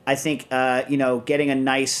general, I think getting a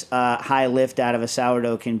nice high lift out of a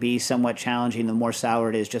sourdough can be somewhat challenging the more sour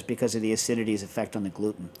it is, just because of the acidity's effect on the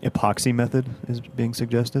gluten. Epoxy method is being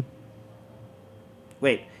suggested.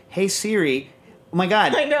 Wait. Hey, Siri. Oh, my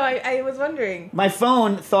God. I know. I was wondering. My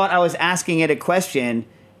phone thought I was asking it a question,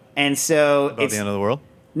 and so About the end of the world?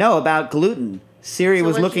 No, about gluten. Siri So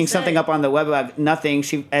was what'd looking she something say? up on the web about nothing.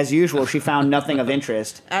 She, as usual, she found nothing of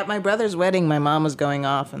interest. At my brother's wedding, my mom was going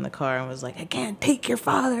off in the car and was like, "I can't take your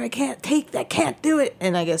father. I can't do it."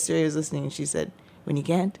 And I guess Siri was listening, and she said, "When you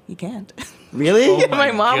can't, you can't." Really? Oh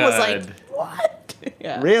my mom was like, God. "What?"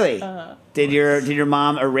 Yeah. Really? Did your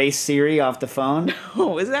mom erase Siri off the phone?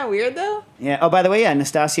 Oh, isn't that weird though? Yeah. Oh, by the way, yeah,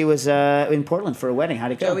 Nastasia was in Portland for a wedding.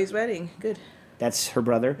 How'd it go? Joey's wedding. Good. That's her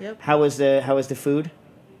brother. Yep. How was the food?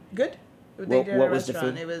 Good. They What- did at what a was the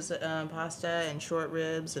restaurant. food? It was pasta and short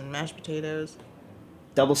ribs and mashed potatoes,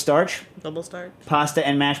 Double starch, double starch. pasta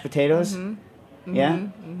and mashed potatoes. Mm-hmm. Yeah.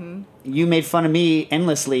 Mm-hmm. You made fun of me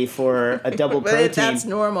endlessly for a double But protein. that's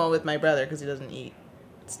normal with my brother because he doesn't eat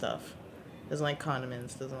stuff. Doesn't like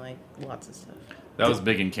condiments. Doesn't like lots of stuff. That was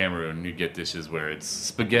big in Cameroon. You'd get dishes where it's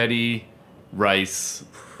spaghetti, rice,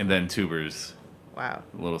 and then tubers. Wow.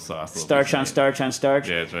 A little sauce. A little Starch on bit. starch on starch.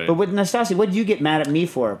 Yeah, that's right. But with Nastasi, what did you get mad at me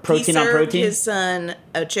for? Protein he on served protein? his son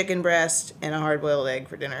a chicken breast and a hard-boiled egg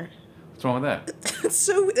for dinner. What's wrong with that?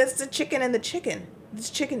 So that's the chicken and the chicken. It's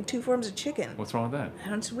chicken, two forms of chicken. What's wrong with that?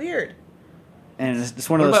 And it's weird. And it's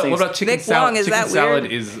one of those things. What about chicken Vic salad? Wong, is Chicken that salad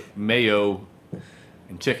weird? is mayo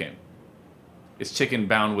and chicken. It's chicken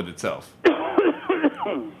bound with itself.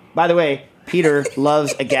 By the way, Peter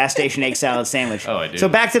loves a gas station egg salad sandwich. Oh, I do. So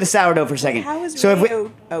back to the sourdough for a second. How is so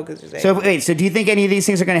mayo? Oh, because there's egg. so wait. So do you think any of these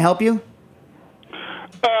things are going to help you?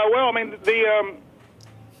 Well, I mean,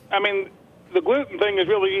 the gluten thing is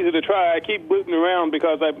really easy to try. I keep gluten around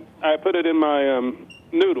because I put it in my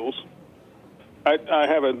noodles. I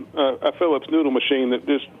have a Philips noodle machine that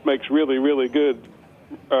just makes really, really good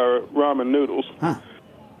ramen noodles. Huh.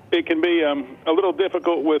 It can be a little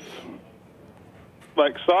difficult with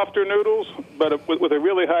like softer noodles, but with a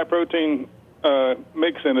really high protein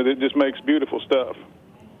mix in it, it just makes beautiful stuff.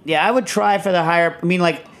 Yeah, I would try for the higher. I mean,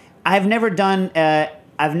 like, I've never done.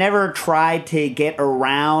 I've never tried to get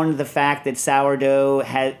around the fact that sourdough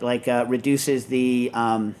reduces the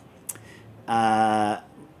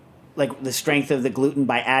like the strength of the gluten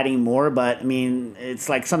by adding more. But I mean, it's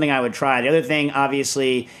like something I would try. The other thing,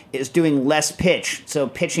 obviously, is doing less pitch. So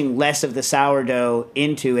pitching less of the sourdough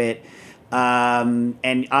into it,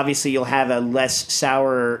 and obviously you'll have a less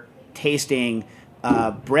sour tasting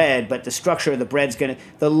bread, but the structure of the bread's gonna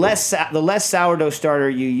the less sourdough starter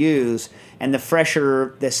you use, and the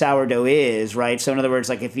fresher the sourdough is, right? So in other words,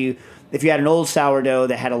 like if you had an old sourdough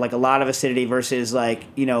that had a lot of acidity versus like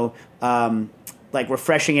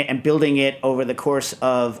refreshing it and building it over the course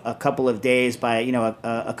of a couple of days by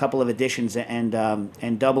a couple of additions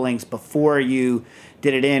and doublings before you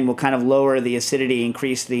did it in will kind of lower the acidity,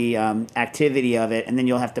 increase the activity of it, and then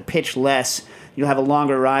you'll have to pitch less. You'll have a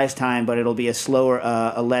longer rise time, but it'll be a slower,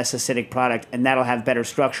 a less acidic product, and that'll have better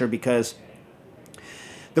structure because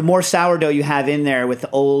the more sourdough you have in there with the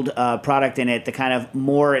old product in it, the kind of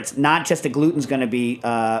more it's not just the gluten's going to be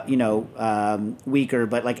weaker,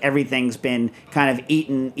 but like everything's been kind of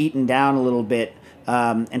eaten down a little bit.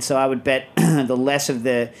 And so I would bet the less of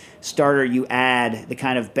the starter you add, the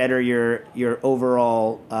kind of better your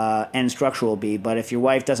overall end structure will be. But if your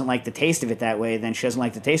wife doesn't like the taste of it that way, then she doesn't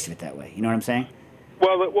like the taste of it that way. You know what I'm saying?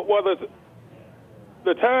 Well,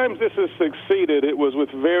 the times this has succeeded, it was with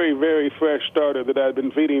very, very fresh starter that I'd been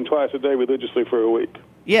feeding twice a day religiously for a week.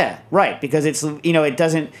 Yeah, right. Because it's it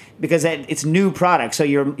doesn't because it's new product, so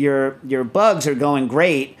your bugs are going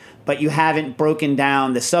great, but you haven't broken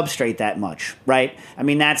down the substrate that much, right? I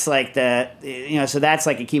mean, that's like so that's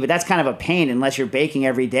like a key, but that's kind of a pain unless you're baking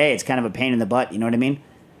every day. It's kind of a pain in the butt. You know what I mean?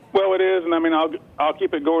 Well, it is, and I mean, I'll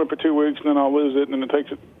keep it going for 2 weeks, and then I'll lose it, and then it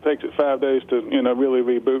takes it 5 days to really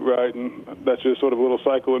reboot right, and that's just sort of a little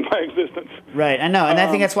cycle in my existence. Right, I know, and I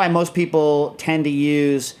think that's why most people tend to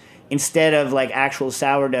use instead of like actual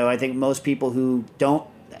sourdough. I think most people who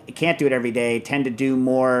can't do it every day tend to do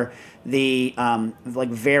more the like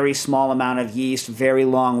very small amount of yeast, very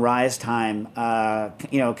long rise time,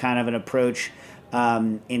 kind of an approach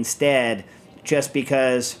instead, just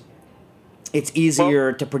because it's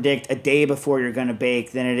easier to predict a day before you're going to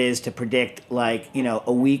bake than it is to predict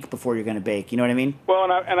a week before you're going to bake. You know what I mean?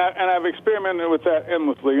 Well, and I've experimented with that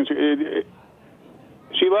endlessly, and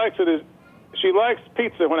she likes it. She likes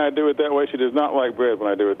pizza when I do it that way. She does not like bread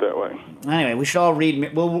when I do it that way. Anyway, we should all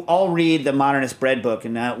read. We'll all read the Modernist Bread Book,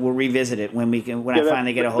 and we'll revisit it when I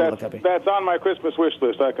finally get a hold of a copy. That's on my Christmas wish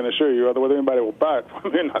list, I can assure you. Otherwise, anybody will buy it for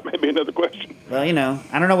me. That may be another question. Well, I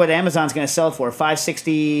don't know what Amazon's going to sell for.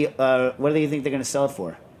 $560. What do you think they're going to sell it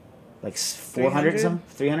for? Like 400 something,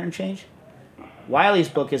 300 and change. Wiley's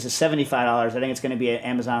book is $75. I think it's going to be at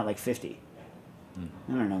Amazon at like $50. I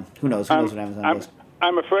don't know. Who knows? Who knows what Amazon is?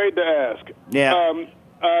 I'm afraid to ask. Yeah.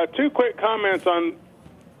 2 quick comments on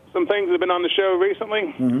some things that have been on the show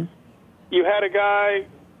recently. Mm-hmm. You had a guy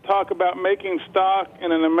talk about making stock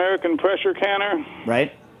in an American pressure canner.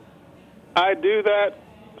 Right. I do that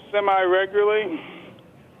semi-regularly,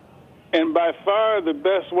 and by far the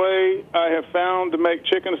best way I have found to make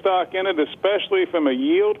chicken stock in it, especially from a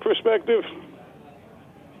yield perspective,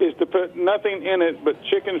 is to put nothing in it but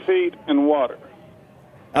chicken feet and water.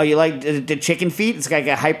 Oh, you like the chicken feet? It's like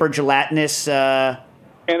a hyper gelatinous. And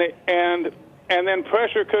then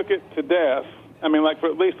pressure cook it to death. I mean, like for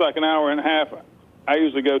at least like an hour and a half. I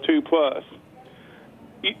usually go 2+.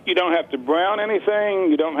 You don't have to brown anything.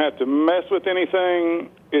 You don't have to mess with anything.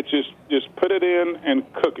 It's just put it in and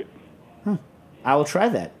cook it. I will try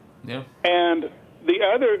that. Yeah. And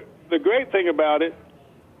the great thing about it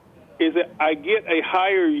is that I get a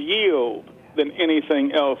higher yield than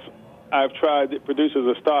anything else I've tried that produces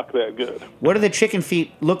a stock that good. What do the chicken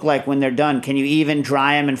feet look like when they're done? Can you even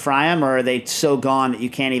dry them and fry them, or are they so gone that you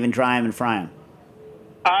can't even dry them and fry them?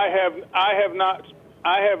 I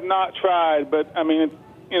have not tried, but I mean,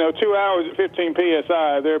 2 hours at 15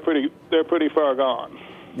 psi, they're pretty far gone.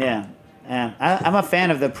 Yeah. I'm a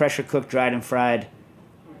fan of the pressure cooked, dried, and fried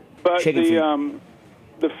But chicken feet.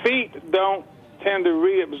 The feet don't tend to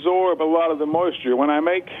reabsorb a lot of the moisture. When I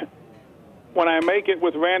make it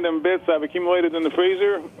with random bits I've accumulated in the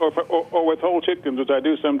freezer, or with whole chickens, which I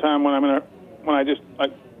do sometime when I just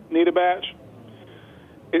need a batch,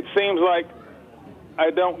 it seems like I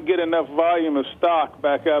don't get enough volume of stock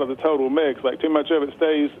back out of the total mix. Like too much of it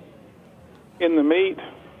stays in the meat.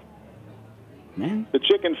 Man, The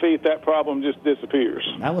chicken feet, that problem just disappears.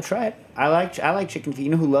 I will try it. I like chicken feet. You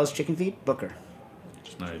know who loves chicken feet? Booker.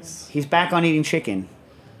 Nice. He's back on eating chicken.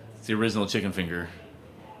 It's the original chicken finger.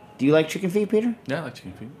 Do you like chicken feet, Peter? Yeah, I like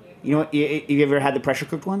chicken feet. You know what? You ever had the pressure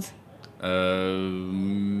cooked ones?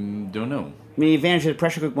 Don't know. I mean, the advantage of the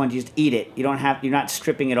pressure cooked ones, you just eat it. You're not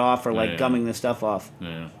stripping it off or Yeah. gumming the stuff off.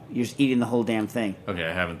 Yeah. You're just eating the whole damn thing. Okay,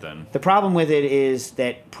 I haven't then. The problem with it is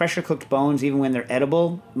that pressure cooked bones, even when they're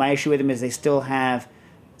edible, my issue with them is they still have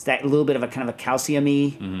that little bit of a kind of a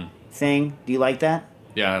calcium-y thing. Do you like that?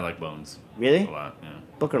 Yeah, I like bones. Really? A lot, yeah.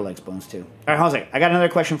 Booker likes bones too. All right, hold on a second. I got another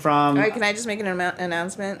question from. All right, can I just make an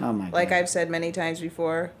announcement? Oh, my Like God. I've said many times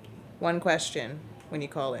before, one question when you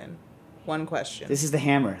call in. One question. This is the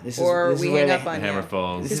hammer. Or this we is where hang they- up on Hammer you.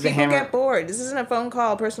 falls. This Because is the people hammer. get bored. This isn't a phone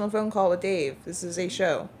call, personal phone call with Dave. This is a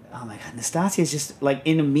show. Oh my God, Nastasia is just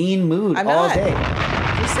in a mean mood I'm all not. day.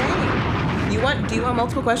 Just saying. Do you want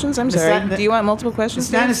multiple questions? I'm It's sorry. not- Do you want multiple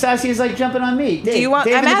questions? Now Dave? Nastasia's jumping on me. Dave, you want-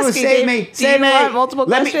 Dave I'm in the booth, asking, save Dave, me, do save you me. want multiple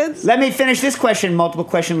let questions? Let me finish this question, multiple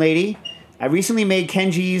question lady. I recently made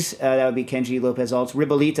Kenji's, that would be Kenji Lopez Alt's,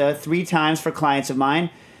 Ribolita 3 times for clients of mine.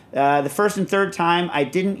 The first and third time, I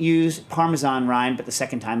didn't use Parmesan rind, but the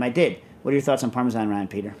second time I did. What are your thoughts on Parmesan rind,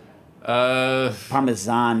 Peter?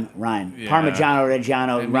 Parmesan rind. Yeah. Parmigiano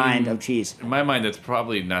Reggiano I mean, rind of cheese. In my mind, that's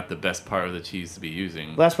probably not the best part of the cheese to be using.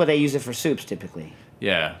 Well, that's what they use it for soups, typically.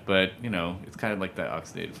 Yeah, but, it's kind of like that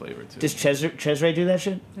oxidated flavor, too. Does Cesare do that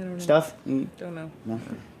shit? Stuff? Don't know.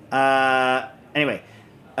 Anyway,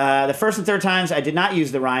 the first and third times I did not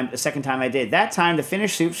use the rind. The second time I did. That time the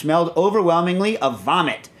finished soup smelled overwhelmingly of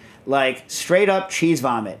vomit, like straight up cheese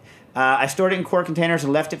vomit. I stored it in quart containers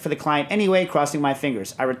and left it for the client anyway, crossing my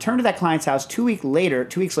fingers. I returned to that client's house 2 weeks later,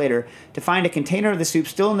 to find a container of the soup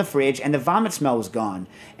still in the fridge, and the vomit smell was gone,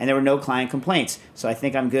 and there were no client complaints. So I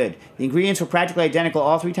think I'm good. The ingredients were practically identical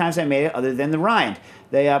all 3 times I made it, other than the rind.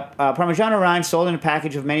 The Parmigiano rind sold in a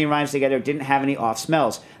package of many rinds together didn't have any off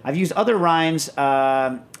smells. I've used other rinds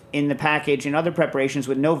in the package in other preparations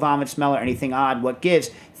with no vomit smell or anything odd. What gives?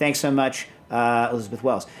 Thanks so much, Elizabeth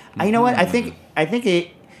Wells. You know what? I think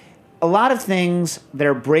a lot of things that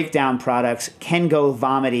are breakdown products can go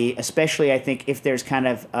vomity, especially I think if there's kind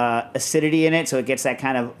of acidity in it, so it gets that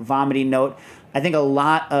kind of vomity note. I think a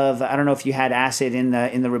lot of, I don't know if you had acid in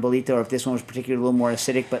the Ribolito or if this one was particularly a little more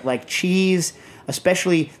acidic, but like cheese,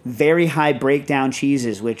 especially very high breakdown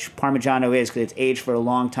cheeses, which Parmigiano is because it's aged for a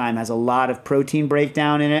long time, has a lot of protein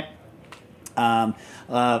breakdown in it.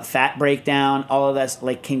 Fat breakdown, all of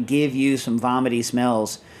that can give you some vomity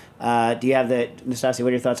smells. Do you have Nastasia, what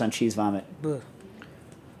are your thoughts on cheese vomit? Ugh.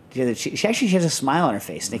 Do you have she actually has a smile on her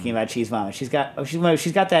face thinking about cheese vomit. She's got that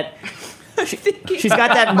she's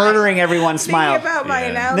got that murdering everyone smile. Thinking about my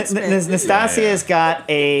announcement.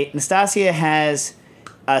 Nastasia has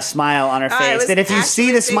a smile on her I face was that if you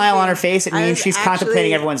see the actually smile on her thinking- face, it I means was she's contemplating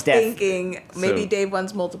actually everyone's death. Thinking maybe So- Dave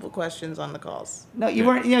wants multiple questions on the calls. No, you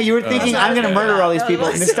weren't. You were thinking That's I'm what going to I was murder thinking all these about. people.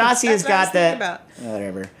 No, that's- Nastasia's that's what I was got thinking that. about.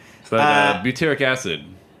 Whatever. But butyric acid,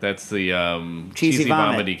 that's the Cheesy cheesy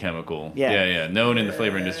vomit. vomity chemical. Yeah. Yeah. Known in the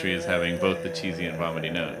flavor industry as having both the cheesy and vomity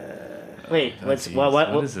note. Wait, Oh, what's geez. what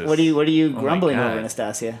What is this? what are you Oh my grumbling God. over,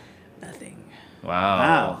 Anastasia? Nothing.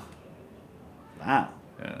 Wow. Wow.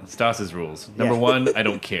 Yeah. Stas's rules. Number Yeah. 1, I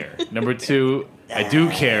don't care. Number 2, I do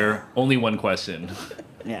care. Only one question.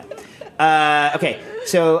 Yeah. Okay.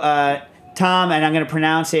 So Tom, and I'm going to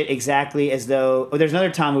pronounce it exactly as though. Oh, there's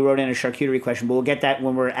another Tom who wrote in a charcuterie question, but we'll get that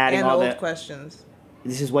when we're adding And all old the. questions.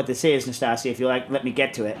 This is what this is, Nastasia. If you like, let me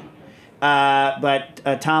get to it.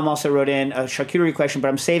 But Tom also wrote in a charcuterie question, but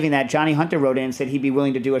I'm saving that. Johnny Hunter wrote in and said he'd be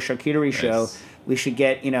willing to do a charcuterie show. Nice. We should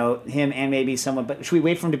get him and maybe someone. But should we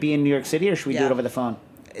wait for him to be in New York City, or should we do Yeah. it over the phone?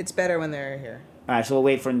 It's better when they're here. All right, so we'll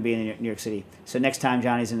wait for him to be in New York City. So next time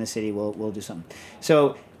Johnny's in the city, we'll do something.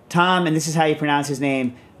 So Tom, and this is how you pronounce his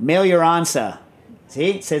name, Melioranza. See,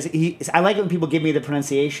 it says I like it when people give me the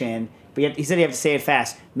pronunciation, but he said you have to say it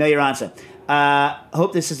fast. Melioranza.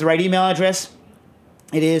 Hope this is the right email address.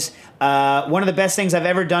 It is. One of the best things I've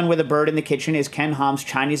ever done with a bird in the kitchen is Ken Ham's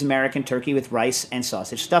Chinese American turkey with rice and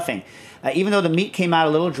sausage stuffing. Even though the meat came out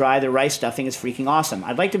a little dry, the rice stuffing is freaking awesome.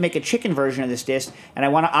 I'd like to make a chicken version of this dish, and I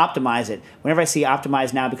want to optimize it. Whenever I see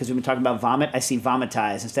optimize now, because we've been talking about vomit, I see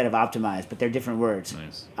vomitize instead of optimize, but they're different words.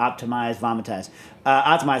 Nice. Optimize, vomitize.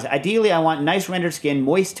 Optimize. Ideally, I want nice rendered skin,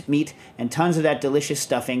 moist meat, and tons of that delicious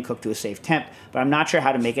stuffing cooked to a safe temp, but I'm not sure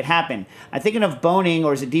how to make it happen. I'm thinking of boning,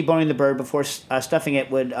 or is it deboning the bird before stuffing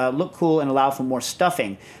it would look cool and allow for more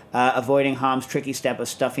stuffing, avoiding Ham's tricky step of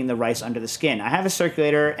stuffing the rice under the skin. I have a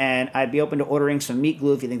circulator, and I'd be open to ordering some meat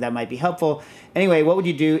glue if you think that might be helpful. Anyway, what would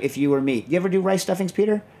you do if you were me? You ever do rice stuffings,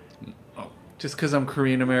 Peter? Just because I'm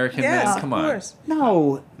Korean American, Yes, man, of come on. course.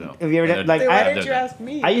 No. Have you ever done, like Then why I didn't you ask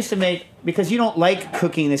me? I used to make, because you don't like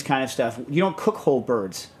cooking this kind of stuff. You don't cook whole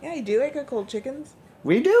birds. Yeah, I do. I cook cold chickens.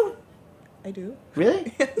 We do? I do.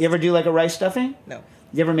 Really? You ever do like a rice stuffing? No.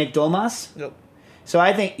 You ever make dolmas? Nope. So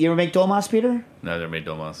I think, you ever make dolmas, Peter? No, they're made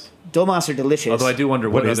dolmas. Dolmas are delicious. Although I do wonder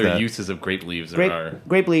what is other that? uses of grape leaves there are.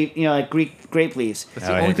 Grape leaf, like Greek grape leaves. That's Oh,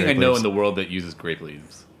 the I only hate thing I grape know leaves. in the world that uses grape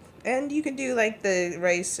leaves. And you can do like the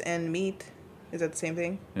rice and meat. Is that the same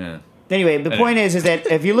thing? Yeah. Anyway, the point is that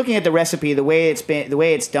if you're looking at the recipe, the way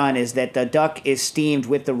it's done is that the duck is steamed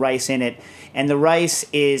with the rice in it, and the rice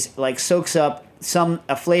is like soaks up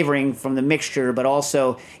a flavoring from the mixture, but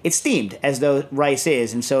also it's steamed as though rice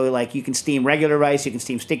is, and so like you can steam regular rice, you can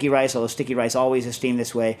steam sticky rice, although sticky rice always is steamed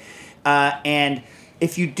this way, and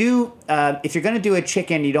if you do, if you're going to do a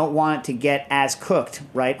chicken, you don't want it to get as cooked,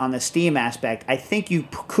 right, on the steam aspect. I think you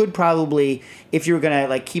could probably, if you were going to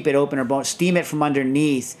like keep it open or bone, steam it from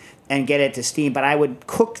underneath and get it to steam. But I would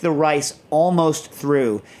cook the rice almost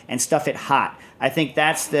through and stuff it hot. I think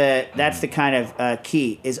that's the kind of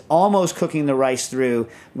key, is almost cooking the rice through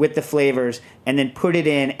with the flavors and then put it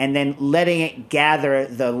in and then letting it gather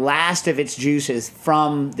the last of its juices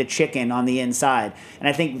from the chicken on the inside. And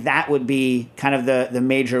I think that would be kind of the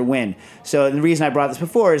major win. So the reason I brought this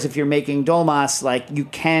before is if you're making dolmas, like you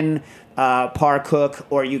can par cook,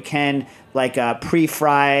 or you can like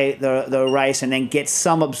pre-fry the rice and then get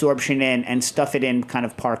some absorption in and stuff it in kind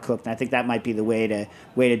of par cooked. And I think that might be the way to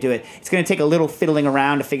do it. It's going to take a little fiddling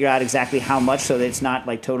around to figure out exactly how much so that it's not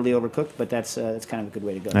like totally overcooked, but that's kind of a good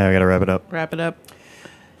way to go. Yeah, I got to wrap it up. Wrap it up.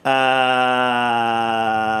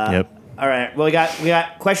 Yep. All right. Well, we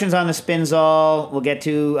got questions on the Spinzall. We'll get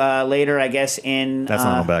to later, I guess. That's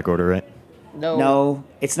not on back order, right? No,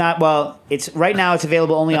 it's not. Well, it's right now. It's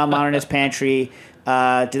available only on Modernist Pantry.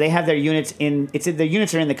 Do they have their units in? The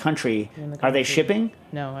units are in the country. Are they shipping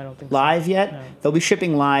No, I don't think live yet? No. They'll be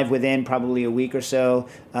shipping live within probably a week or so.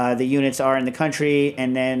 The units are in the country,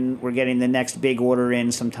 and then we're getting the next big order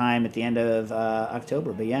in sometime at the end of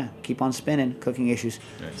October. But yeah, keep on spinning. Cooking issues.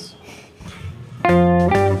 Nice.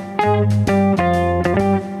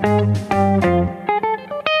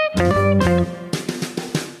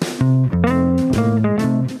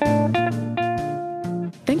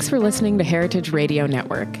 Thanks for listening to Heritage Radio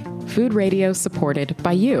Network, food radio supported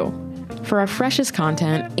by you. For our freshest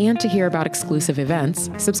content and to hear about exclusive events,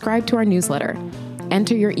 subscribe to our newsletter.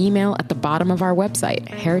 Enter your email at the bottom of our website,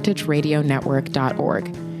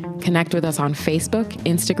 heritageradionetwork.org. Connect with us on Facebook,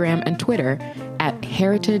 Instagram, and Twitter at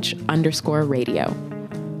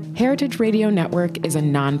heritage_radio. Heritage Radio Network is a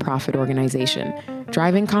nonprofit organization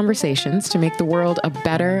driving conversations to make the world a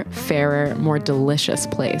better, fairer, more delicious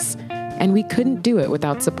place. And we couldn't do it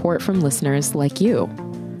without support from listeners like you.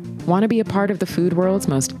 Want to be a part of the food world's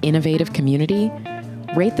most innovative community?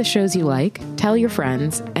 Rate the shows you like, tell your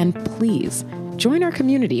friends, and please join our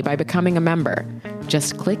community by becoming a member.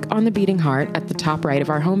 Just click on the beating heart at the top right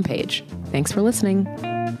of our homepage. Thanks for listening.